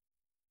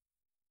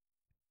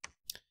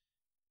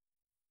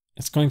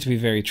 It's going to be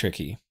very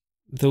tricky.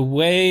 The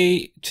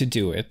way to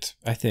do it,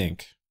 I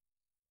think,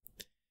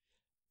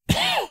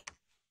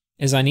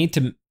 is I need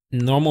to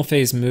normal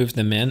phase move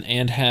them in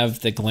and have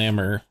the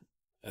glamour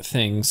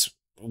things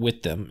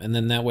with them, and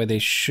then that way they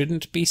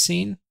shouldn't be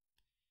seen.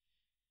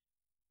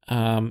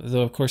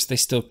 Though, of course, they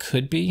still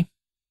could be.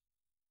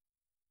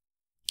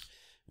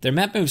 Their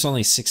map move's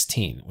only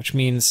 16, which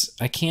means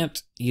I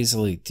can't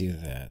easily do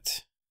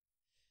that.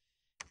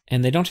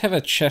 And they don't have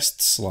a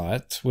chest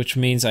slot, which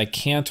means I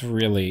can't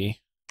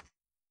really...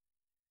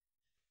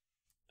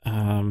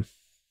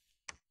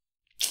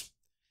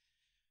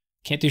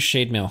 can't do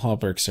shade mail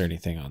hallbergs or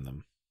anything on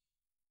them.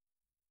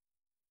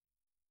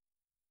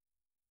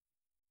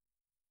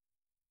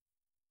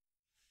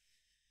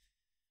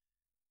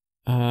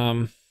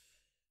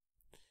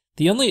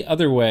 The only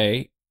other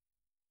way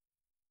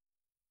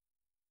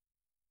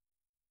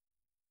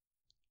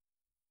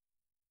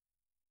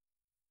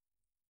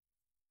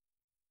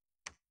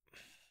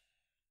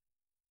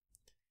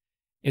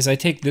is I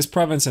take this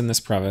province and this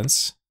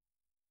province.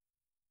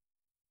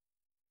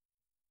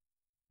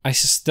 I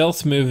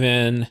stealth move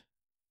in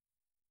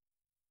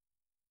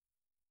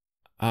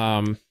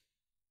I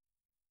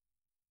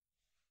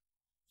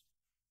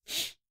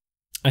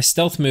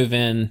stealth move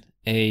in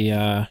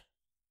the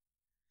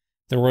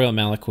Royal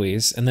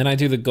Malaquis, and then I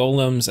do the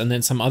golems, and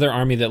then some other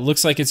army that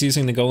looks like it's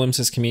using the golems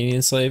as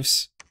communion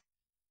slaves.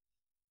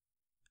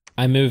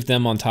 I move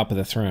them on top of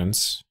the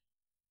thrones.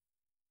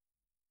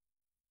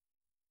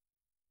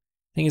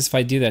 Thing is, if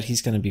I do that,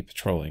 he's going to be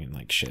patrolling and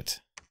like shit.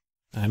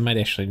 I might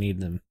actually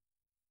need them.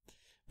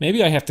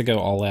 Maybe I have to go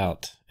all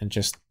out and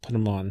just put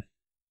them on.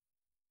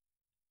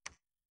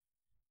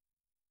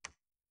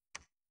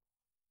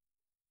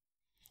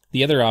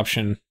 The other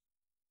option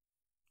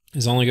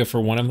is only go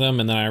for one of them,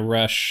 and then I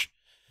rush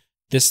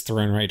this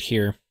throne right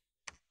here,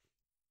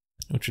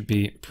 which would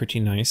be pretty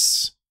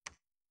nice.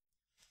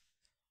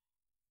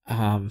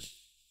 I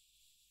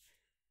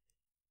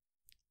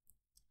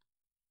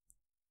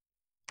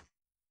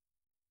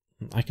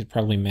could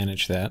probably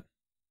manage that.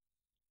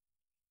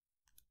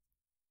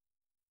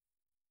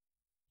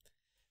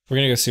 We're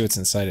gonna go see what's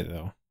inside it,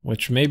 though,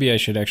 which maybe I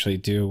should actually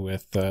do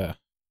with, let's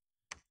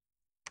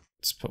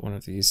put one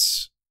of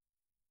these.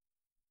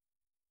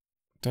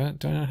 Do I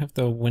not have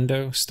the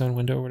window, stone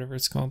window, or whatever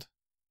it's called?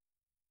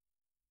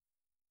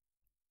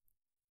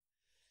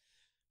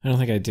 I don't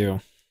think I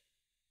do.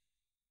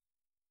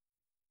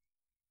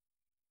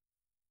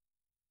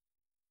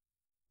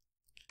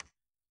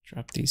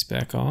 Drop these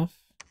back off.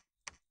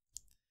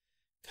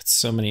 Got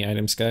so many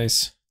items,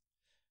 guys.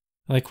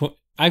 Like,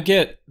 I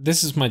get,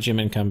 this is my gym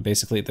income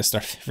basically at the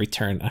start of every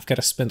turn. I've got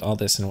to spend all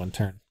this in one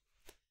turn.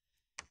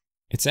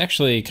 It's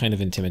actually kind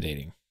of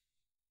intimidating.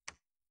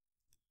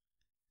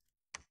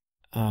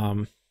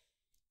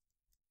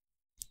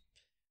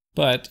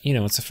 But, you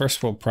know, it's a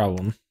first world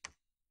problem.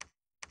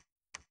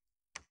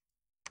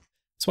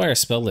 That's why our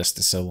spell list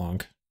is so long.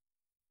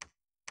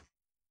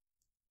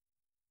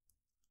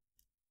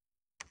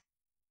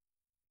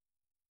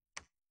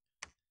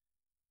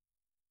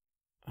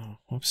 Oh,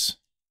 whoops.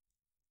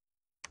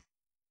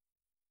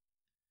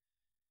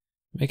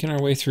 Making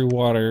our way through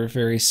water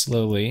very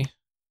slowly.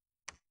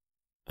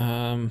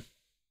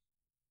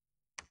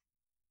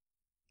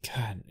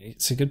 God,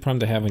 it's a good problem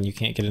to have when you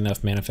can't get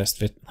enough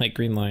manifest like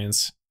green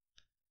lions.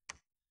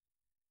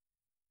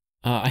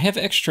 I have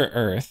extra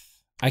earth.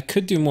 I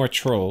could do more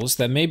trolls.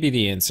 That may be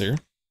the answer.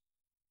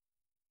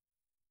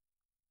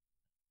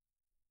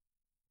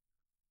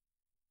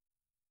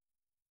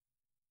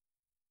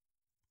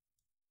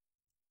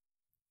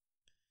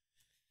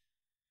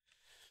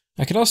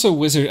 I could also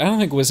wizard. I don't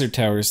think wizard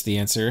tower is the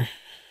answer.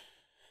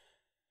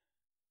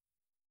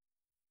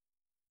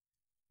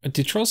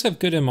 Do trolls have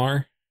good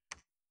MR?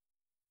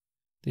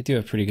 They do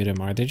have pretty good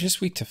MR. They're just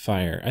weak to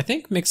fire. I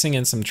think mixing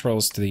in some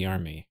trolls to the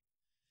army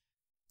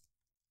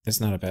is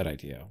not a bad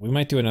idea. We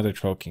might do another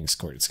Troll King's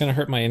Court. It's going to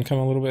hurt my income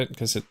a little bit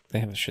because they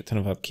have a shit ton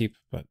of upkeep,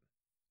 but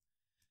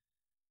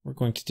we're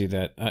going to do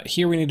that.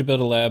 Here we need to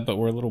build a lab, but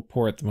we're a little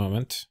poor at the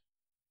moment.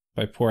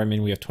 By poor, I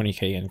mean we have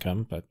 20k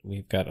income, but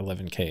we've got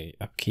 11k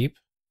upkeep.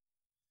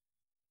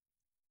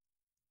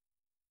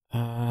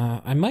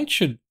 I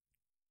should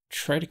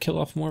try to kill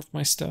off more of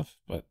my stuff,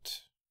 but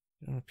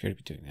I don't appear to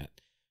be doing that.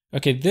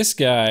 Okay, this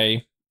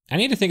guy, I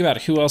need to think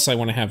about who else I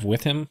want to have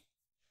with him.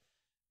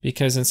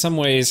 Because in some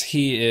ways,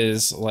 he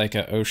is like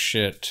a oh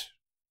shit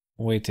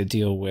way to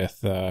deal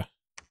with the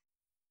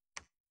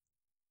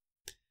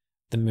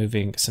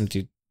moving some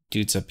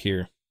dudes up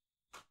here.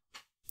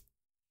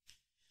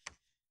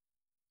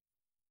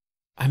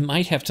 I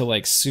might have to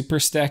like super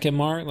stack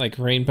MR, like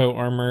rainbow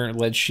armor,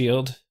 lead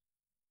shield.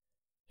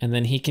 And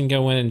then he can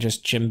go in and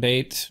just gym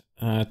bait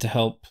to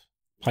help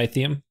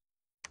Pythium.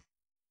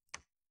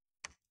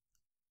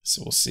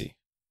 So we'll see.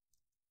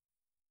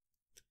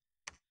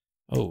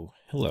 Oh,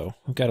 hello.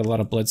 We've got a lot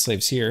of blood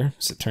slaves here,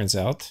 as it turns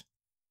out.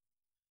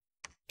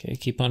 Okay,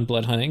 keep on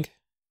blood hunting.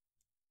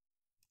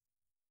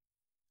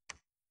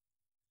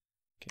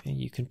 Okay,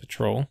 you can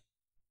patrol.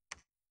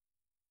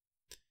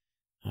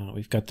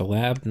 We've got the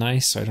lab,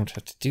 nice, so I don't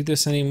have to do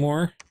this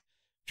anymore.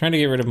 I'm trying to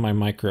get rid of my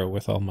micro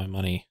with all my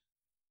money.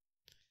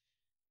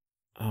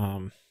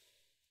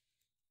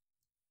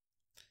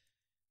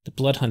 The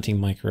blood hunting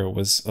micro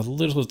was a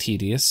little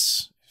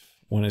tedious,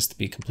 want us to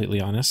be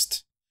completely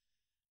honest.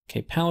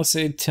 Okay,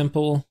 Palisade,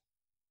 Temple.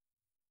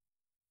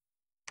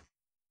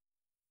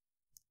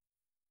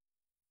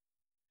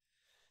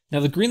 Now,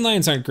 the green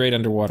lions aren't great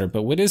underwater,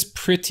 but what is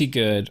pretty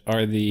good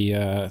are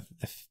the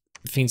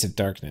Fiends of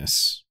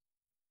Darkness.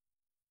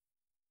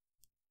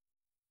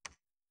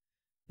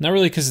 Not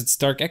really because it's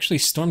dark. Actually,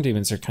 Storm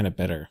Demons are kind of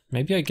better.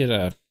 Maybe I get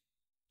a...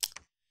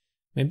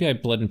 Maybe I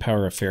Blood and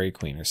Power a Fairy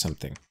Queen or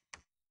something.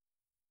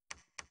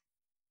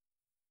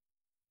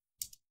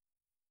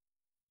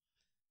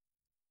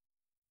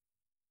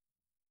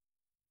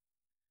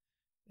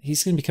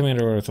 He's going to be coming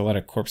underwater with a lot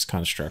of corpse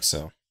constructs,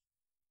 so...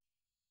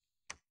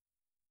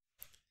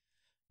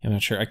 I'm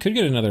not sure. I could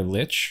get another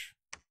Lich.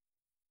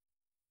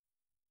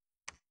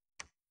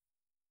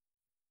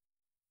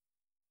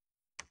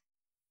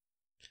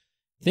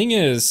 Thing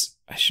is,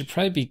 I should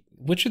probably be...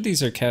 Which of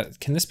these are cast...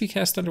 Can this be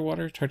cast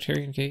underwater?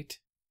 Tartarian Gate?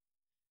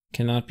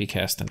 Cannot be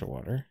cast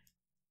underwater.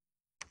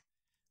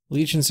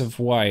 Legions of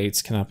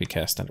Whites cannot be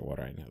cast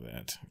underwater. I know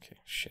that. Okay,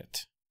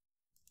 shit.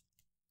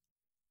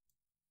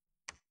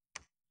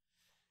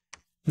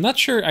 I'm not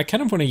sure. I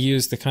kind of want to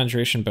use the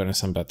Conjuration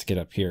bonus I'm about to get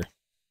up here.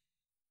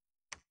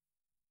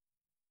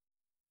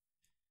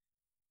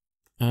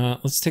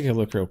 Let's take a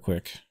look real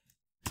quick.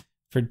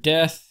 For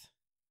death...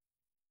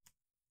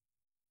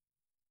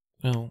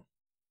 Well...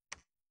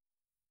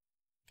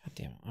 God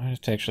damn it. I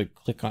have to actually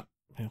click on...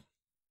 Well,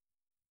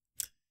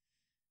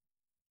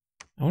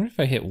 I wonder if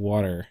I hit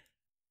water.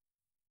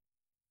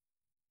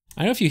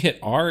 I know if you hit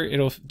R,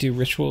 it'll do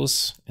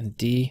rituals, and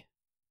D.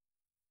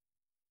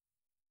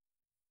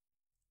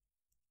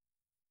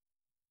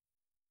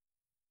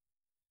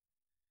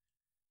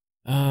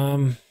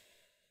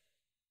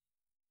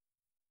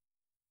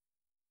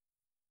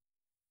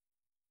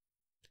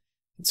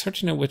 It's hard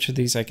to know which of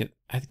these I could...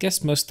 I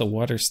guess most of the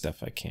water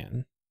stuff I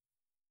can.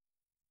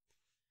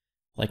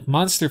 Like,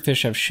 monster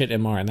fish have shit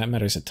MR, and that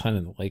matters a ton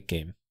in the late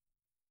game.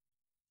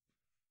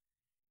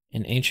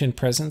 An Ancient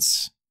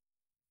Presence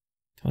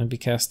can only be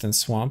cast in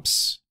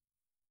swamps.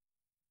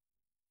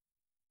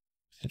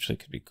 Potentially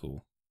could be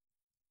cool.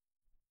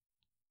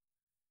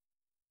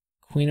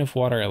 Queen of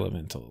Water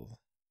Elemental.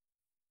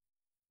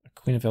 A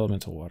Queen of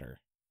Elemental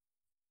Water.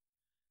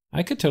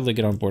 I could totally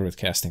get on board with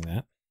casting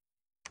that.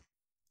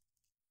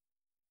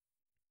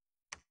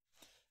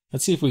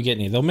 Let's see if we get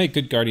any. They'll make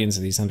good guardians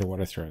of these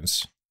underwater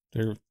thrones.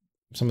 They're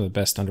some of the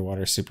best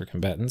underwater super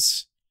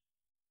combatants.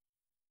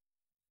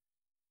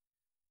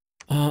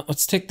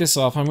 Let's take this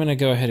off. I'm going to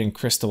go ahead and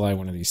crystallize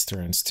one of these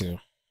thrones too.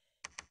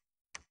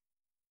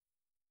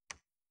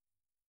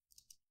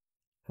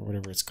 Or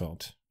whatever it's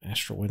called.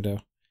 Astral Window.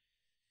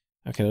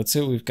 Okay, let's see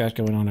what we've got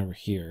going on over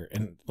here.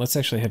 And let's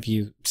actually have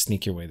you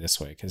sneak your way this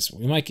way, because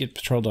we might get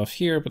patrolled off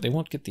here, but they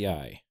won't get the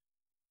eye.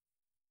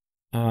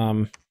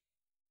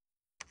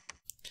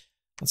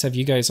 Let's have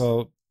you guys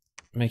all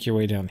make your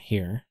way down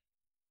here.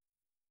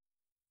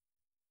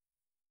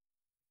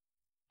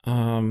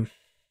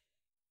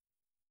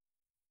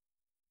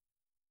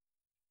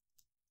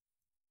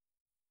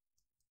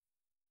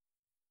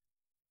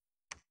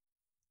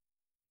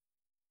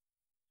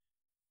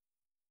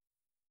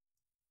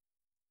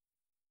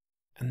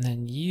 And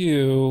then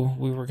you,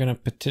 we were going to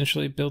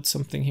potentially build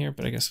something here,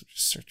 but I guess we'll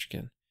just search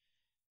again.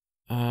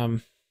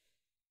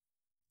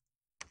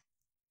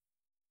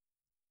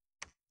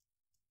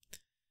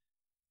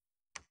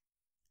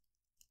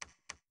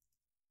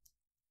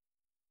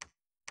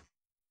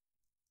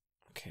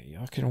 Okay,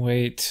 y'all can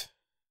wait.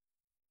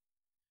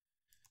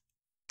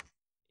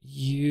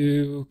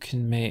 You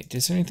can make...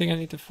 Is there anything I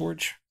need to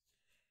forge?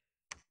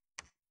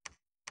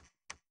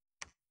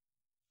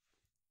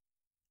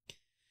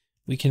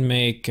 We can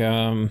make...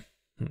 You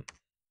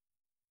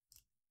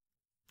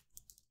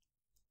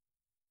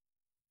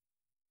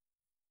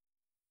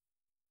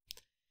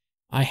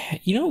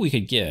know what we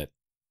could get?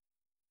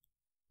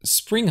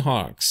 Spring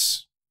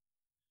Hawks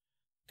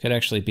could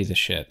actually be the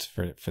shit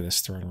for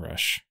this throne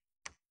rush.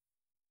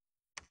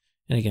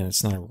 And again,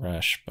 it's not a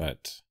rush,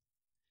 but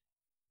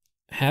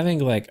having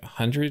like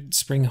 100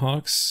 Spring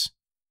Hawks,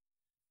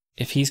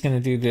 if he's going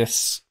to do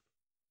this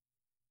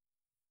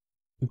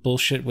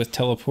bullshit with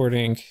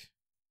teleporting,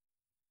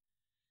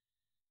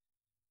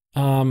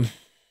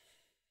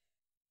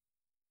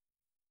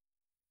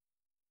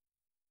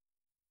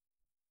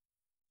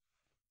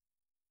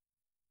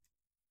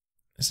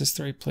 is this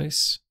the right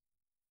place?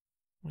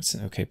 What's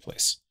an okay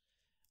place?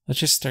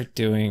 Let's just start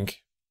doing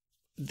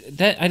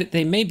that.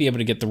 They may be able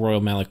to get the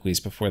Royal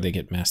Maliquis before they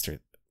get mastered.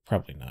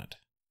 Probably not.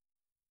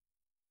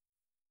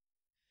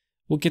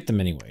 We'll get them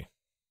anyway.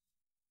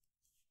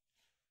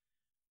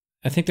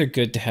 I think they're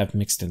good to have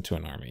mixed into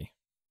an army.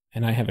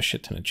 And I have a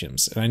shit ton of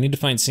gems. And I need to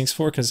find Sinks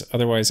for, because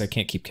otherwise I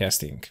can't keep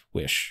casting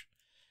Wish.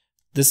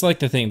 This is like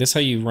the thing. This is how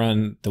you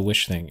run the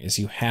Wish thing, is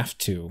you have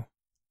to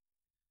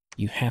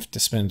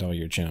spend all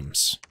your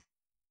gems.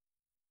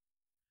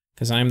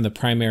 Because I'm the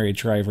primary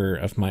driver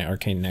of my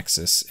Arcane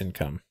Nexus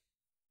income.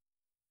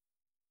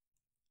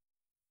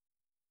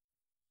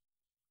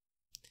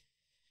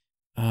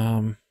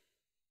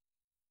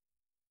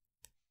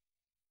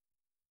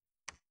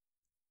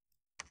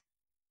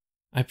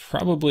 I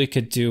probably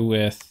could do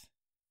with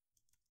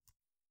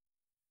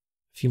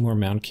a few more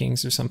Mound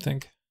Kings or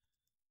something.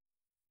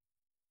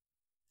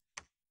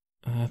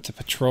 To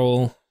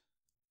patrol.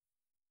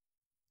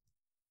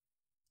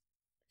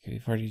 Okay,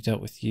 we've already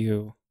dealt with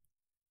you.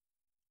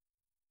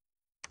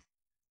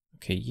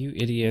 Okay, you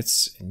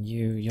idiots and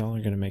y'all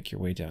are gonna make your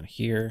way down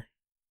here.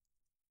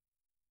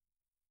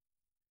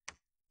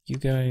 You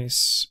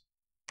guys...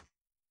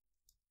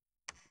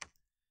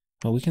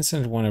 Well, we can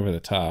send one over the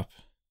top.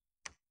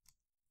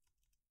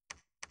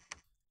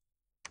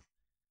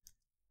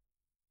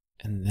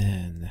 And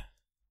then...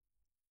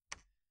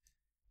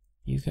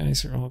 You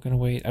guys are all gonna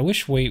wait. I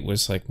wish wait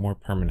was, like, more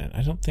permanent.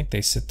 I don't think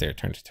they sit there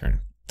turn to turn,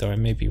 though I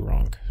may be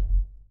wrong.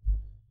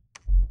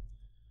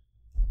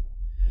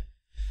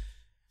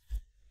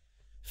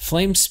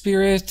 Flame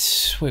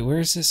Spirit... Wait, where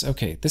is this?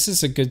 Okay, this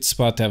is a good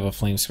spot to have a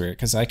Flame Spirit,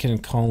 because I can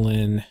call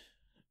in...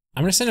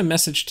 I'm gonna send a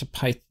message to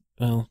Pyth...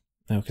 Well,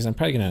 no, because I'm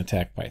probably gonna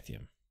attack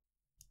Pythium.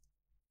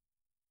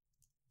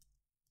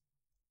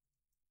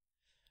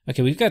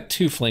 Okay, we've got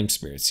 2 Flame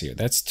Spirits here.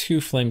 That's 2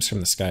 flames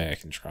from the sky I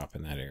can drop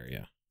in that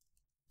area.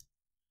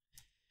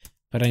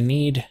 But I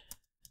need...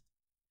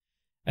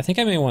 I think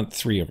I may want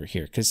 3 over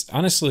here, because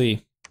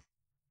honestly,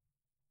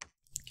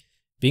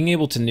 being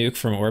able to nuke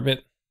from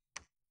orbit,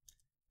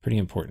 pretty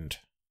important.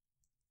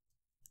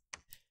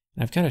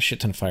 And I've got a shit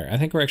ton of fire. I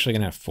think we're actually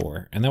going to have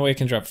 4, and that way I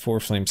can drop 4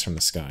 flames from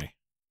the sky.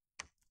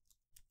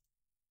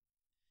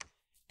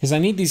 Because I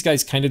need these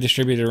guys kind of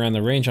distributed around.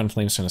 The range on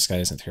flames from the sky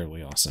isn't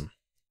terribly awesome.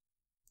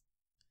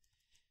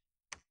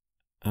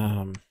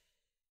 Oh,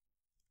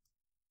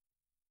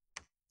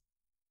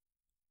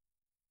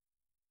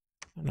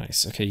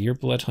 nice. Okay, you're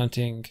blood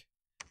hunting.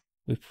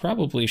 We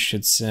probably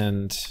should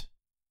send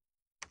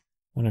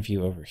one of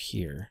you over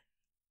here.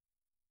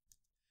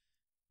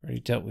 Already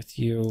dealt with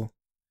you.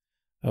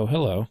 Oh,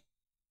 hello.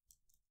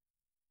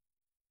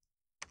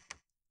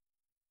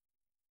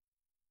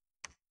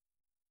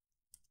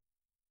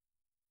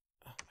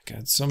 Oh my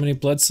god, so many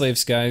blood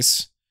slaves,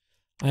 guys.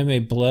 I'm a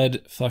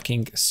blood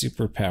fucking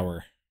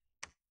superpower.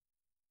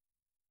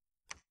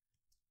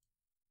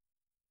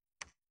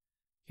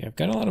 Yeah, I've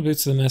got a lot of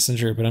Boots of the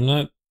Messenger, but I'm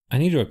not... I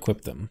need to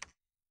equip them.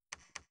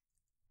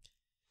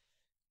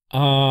 Who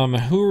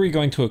are we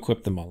going to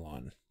equip them all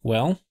on?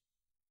 Well,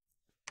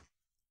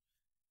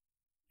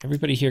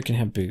 everybody here can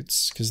have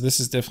boots, because this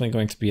is definitely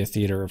going to be a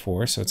theater of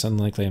war, so it's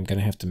unlikely I'm going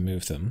to have to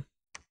move them.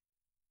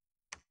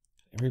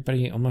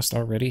 Everybody almost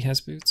already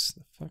has boots?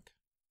 The fuck?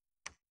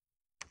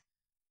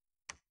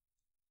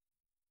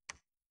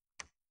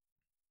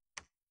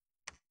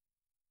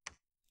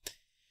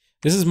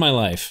 This is my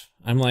life.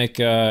 I'm like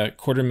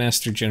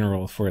Quartermaster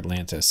General for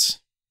Atlantis.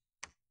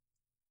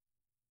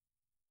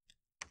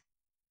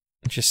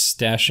 Just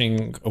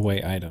stashing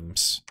away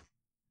items.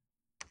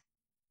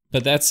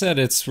 But that said,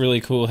 it's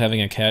really cool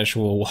having a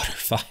casual Water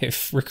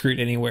 5 recruit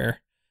anywhere.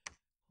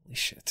 Holy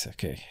shit,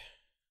 okay.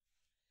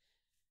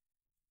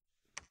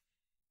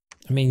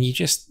 I mean,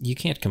 you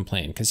can't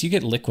complain, because you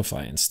get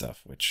liquefy and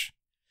stuff, which...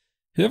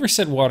 Whoever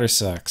said water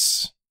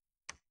sucks?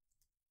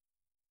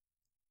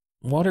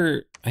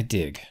 Water, I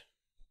dig.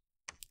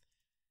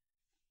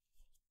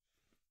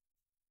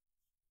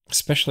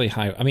 Especially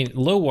high... I mean,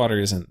 low water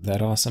isn't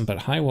that awesome, but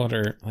high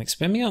water... Like,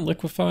 spend me on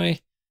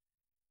liquefy?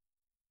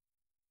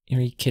 Are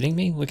you kidding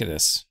me? Look at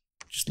this.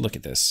 Just look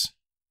at this.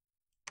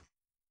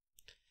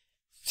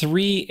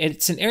 3...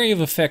 It's an area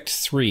of effect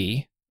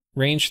 3.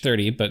 Range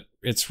 30, but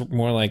it's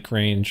more like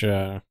range...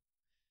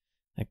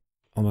 like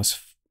almost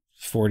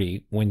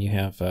 40 when you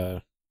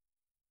have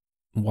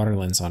water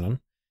lens on them.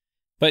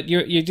 But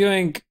you're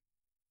doing...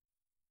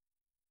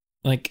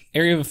 like,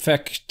 area of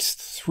effect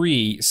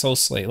 3 Soul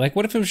Slay. Like,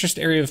 what if it was just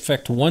area of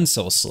effect 1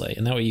 Soul Slay,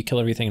 and that way you kill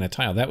everything in a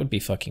tile? That would be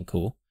fucking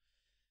cool.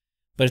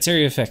 But it's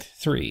area of effect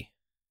 3.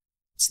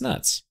 It's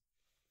nuts.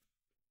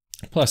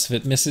 Plus, if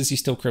it misses, you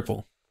still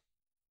cripple.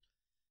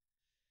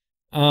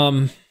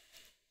 And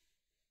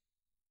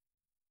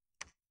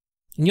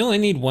you only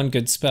need 1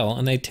 good spell,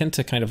 and they tend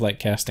to kind of like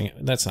casting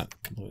it. That's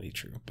not completely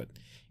true, but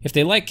if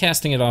they like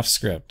casting it off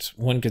script,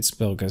 1 good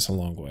spell goes a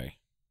long way.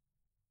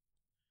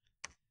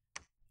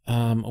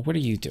 What are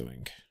you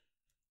doing?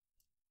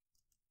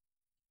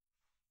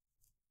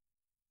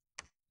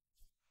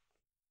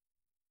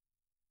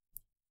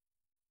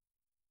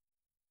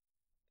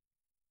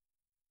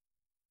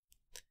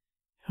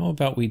 How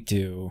about we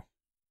do...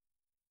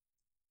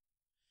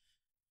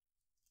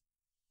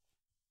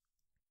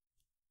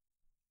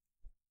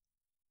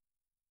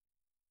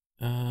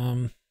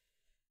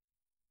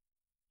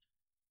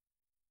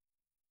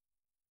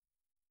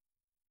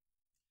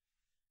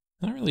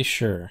 Not really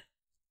sure.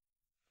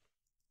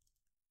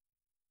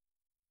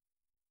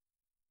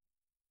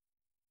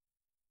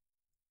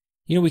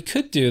 You know, we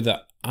could do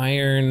the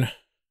iron...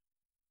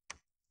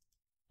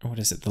 What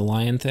is it, the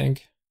lion thing?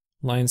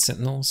 Lion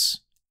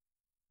sentinels?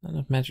 Not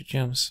enough magic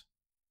gems.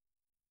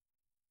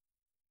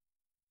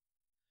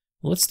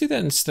 Well, let's do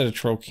that instead of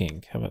Troll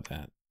King. How about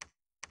that?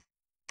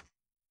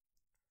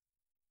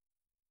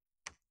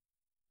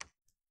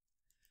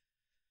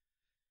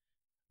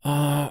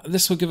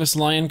 This will give us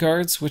lion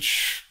guards,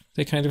 which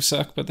they kind of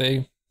suck, but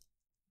they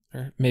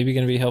are maybe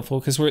going to be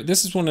helpful, because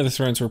this is one of the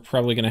thrones we're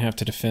probably going to have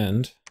to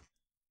defend.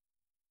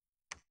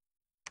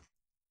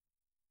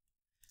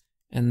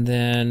 And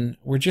then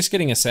we're just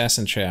getting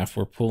assassin chaff.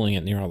 We're pulling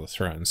it near all the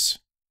thrones.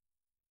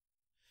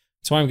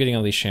 That's why I'm getting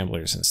all these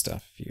shamblers and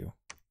stuff, if you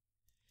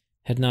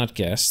had not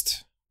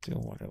guessed.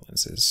 Dual water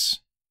lenses.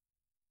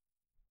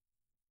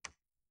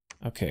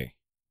 Okay.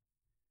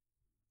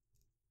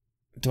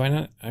 Do I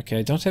not? Okay,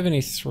 I don't have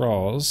any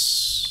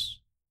thralls,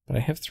 but I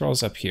have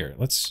thralls up here.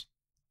 Let's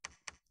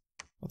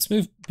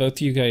move both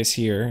of you guys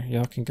here.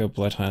 Y'all can go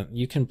blood hunt.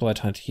 You can blood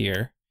hunt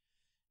here.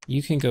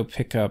 You can go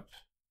pick up.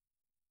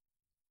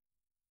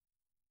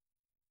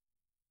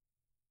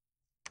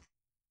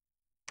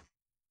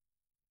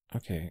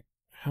 Okay,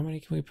 how many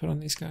can we put on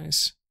these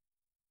guys?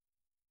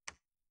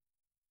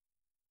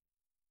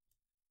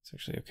 It's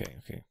actually okay,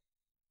 okay.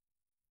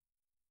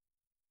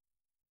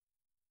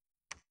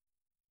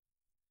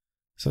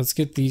 So let's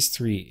get these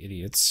 3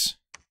 idiots.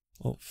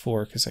 Well,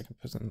 4, because I can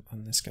put them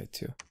on this guy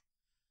too.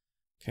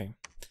 Okay.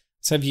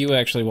 Let's have you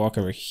actually walk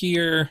over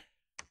here.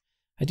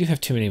 I do have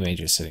too many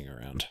mages sitting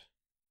around.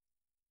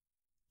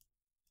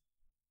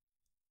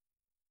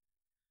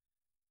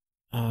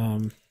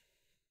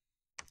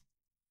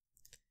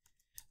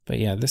 But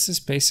yeah, this is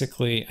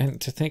basically,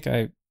 and to think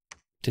I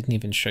didn't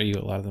even show you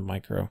a lot of the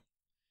micro.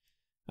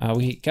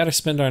 We got to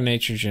spend our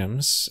nature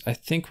gems. I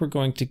think we're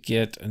going to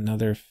get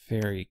another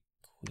fairy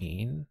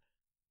queen.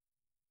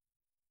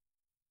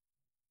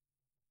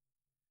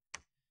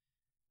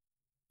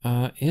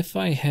 If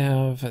I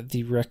have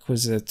the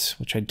requisite,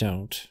 which I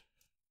don't.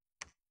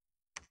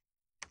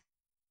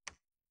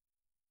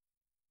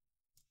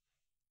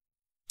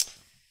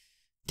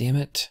 Damn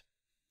it.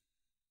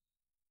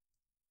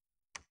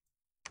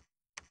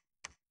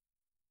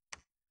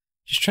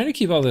 Just trying to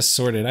keep all this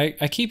sorted.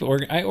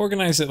 I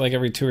organize it like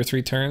every 2 or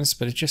 3 turns,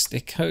 but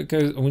it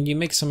goes when you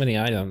make so many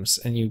items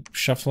and you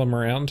shuffle them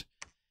around,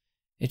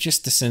 it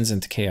just descends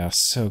into chaos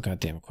so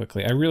goddamn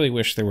quickly. I really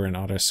wish there were an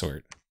auto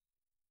sort.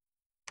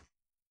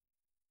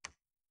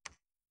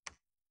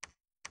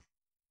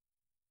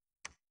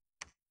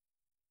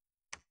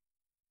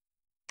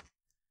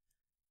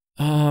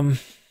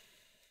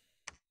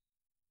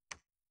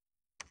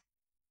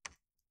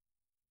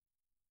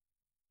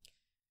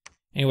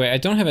 Anyway, I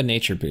don't have a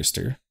nature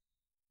booster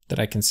that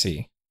I can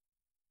see.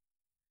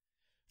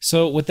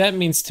 So what that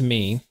means to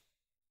me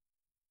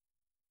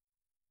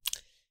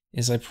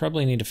is I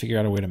probably need to figure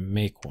out a way to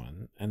make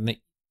one. And the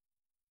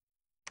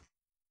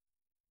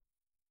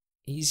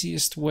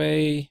easiest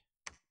way...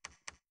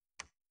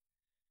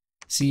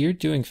 See, you're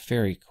doing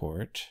Fairy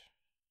Court.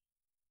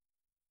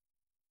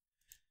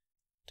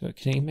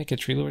 Can you make a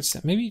Tree Lord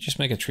staff? Maybe you just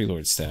make a Tree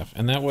Lord staff,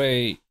 and that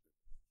way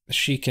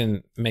she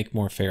can make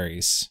more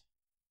fairies.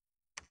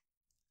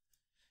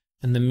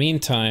 In the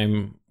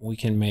meantime, we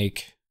can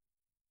make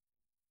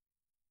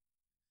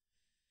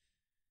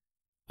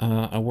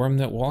a worm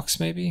that walks,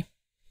 maybe?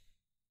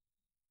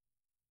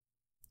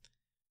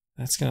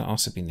 That's going to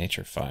also be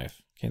nature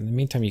 5. Okay, in the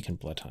meantime, you can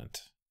blood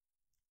hunt.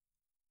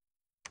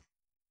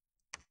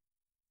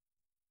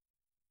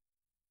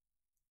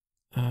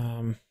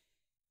 And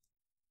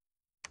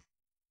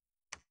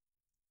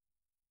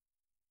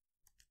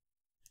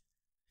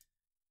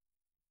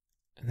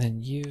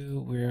then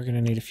we're going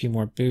to need a few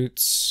more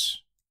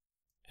boots.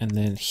 And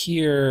then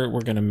here,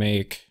 we're going to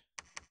make...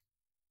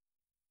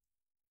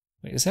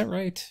 Wait, is that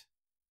right?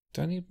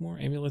 Do I need more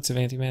amulets of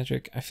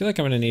anti-magic? I feel like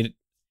I'm going to need...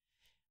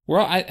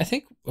 Well, I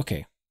think...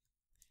 Okay.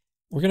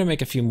 We're going to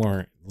make a few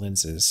more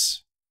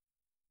lenses.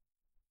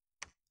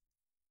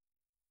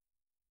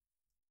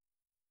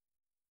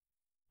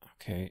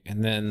 Okay,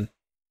 and then...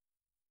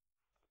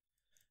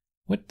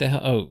 What the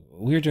hell? Oh,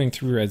 we're doing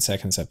 3 red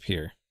seconds up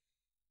here.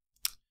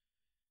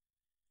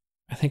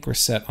 I think we're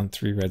set on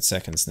 3 red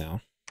seconds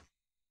now.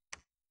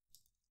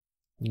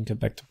 You can go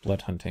back to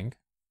blood hunting.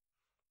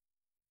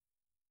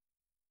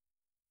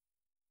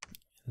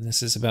 And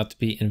this is about to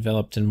be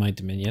enveloped in my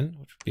dominion,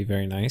 which would be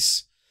very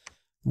nice.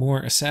 More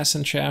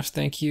assassin chaff,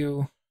 thank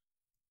you.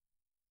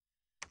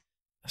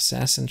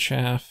 Assassin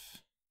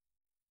chaff.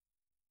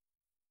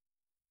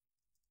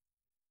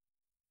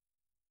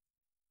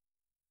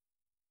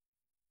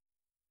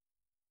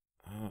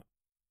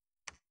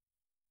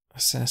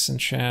 Assassin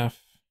chaff.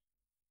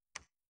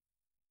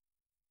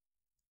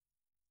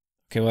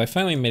 Okay, well, I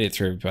finally made it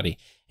through, everybody.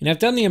 And I've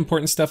done the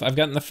important stuff. I've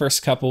gotten the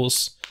first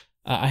couples.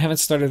 I haven't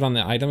started on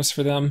the items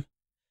for them.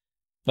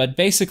 But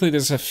basically,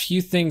 there's a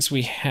few things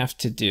we have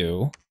to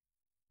do.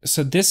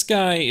 So this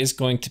guy is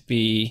going to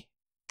be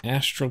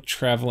astral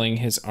traveling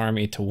his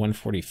army to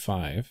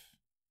 145.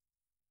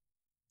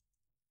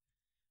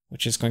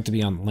 Which is going to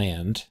be on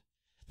land.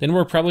 Then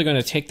we're probably going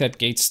to take that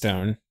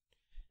gatestone.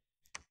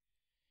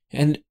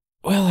 And,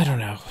 well, I don't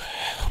know.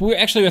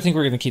 I think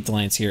we're going to keep the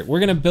lines here. We're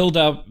going to build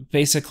up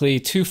basically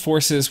 2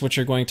 forces which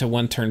are going to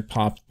 1-turn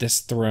pop this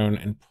throne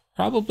and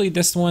probably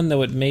this one,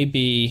 though it may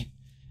be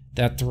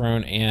that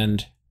throne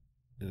and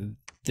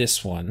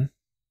this one.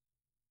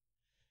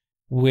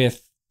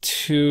 With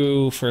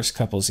 2 first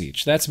couples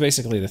each. That's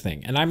basically the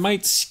thing. And I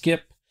might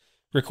skip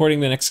recording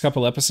the next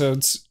couple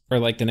episodes, or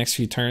like the next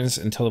few turns,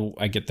 until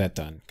I get that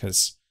done.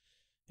 Because,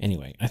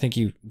 anyway, I think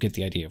you get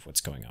the idea of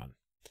what's going on.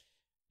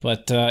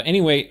 But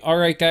anyway,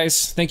 alright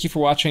guys, thank you for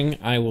watching.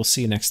 I will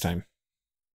see you next time.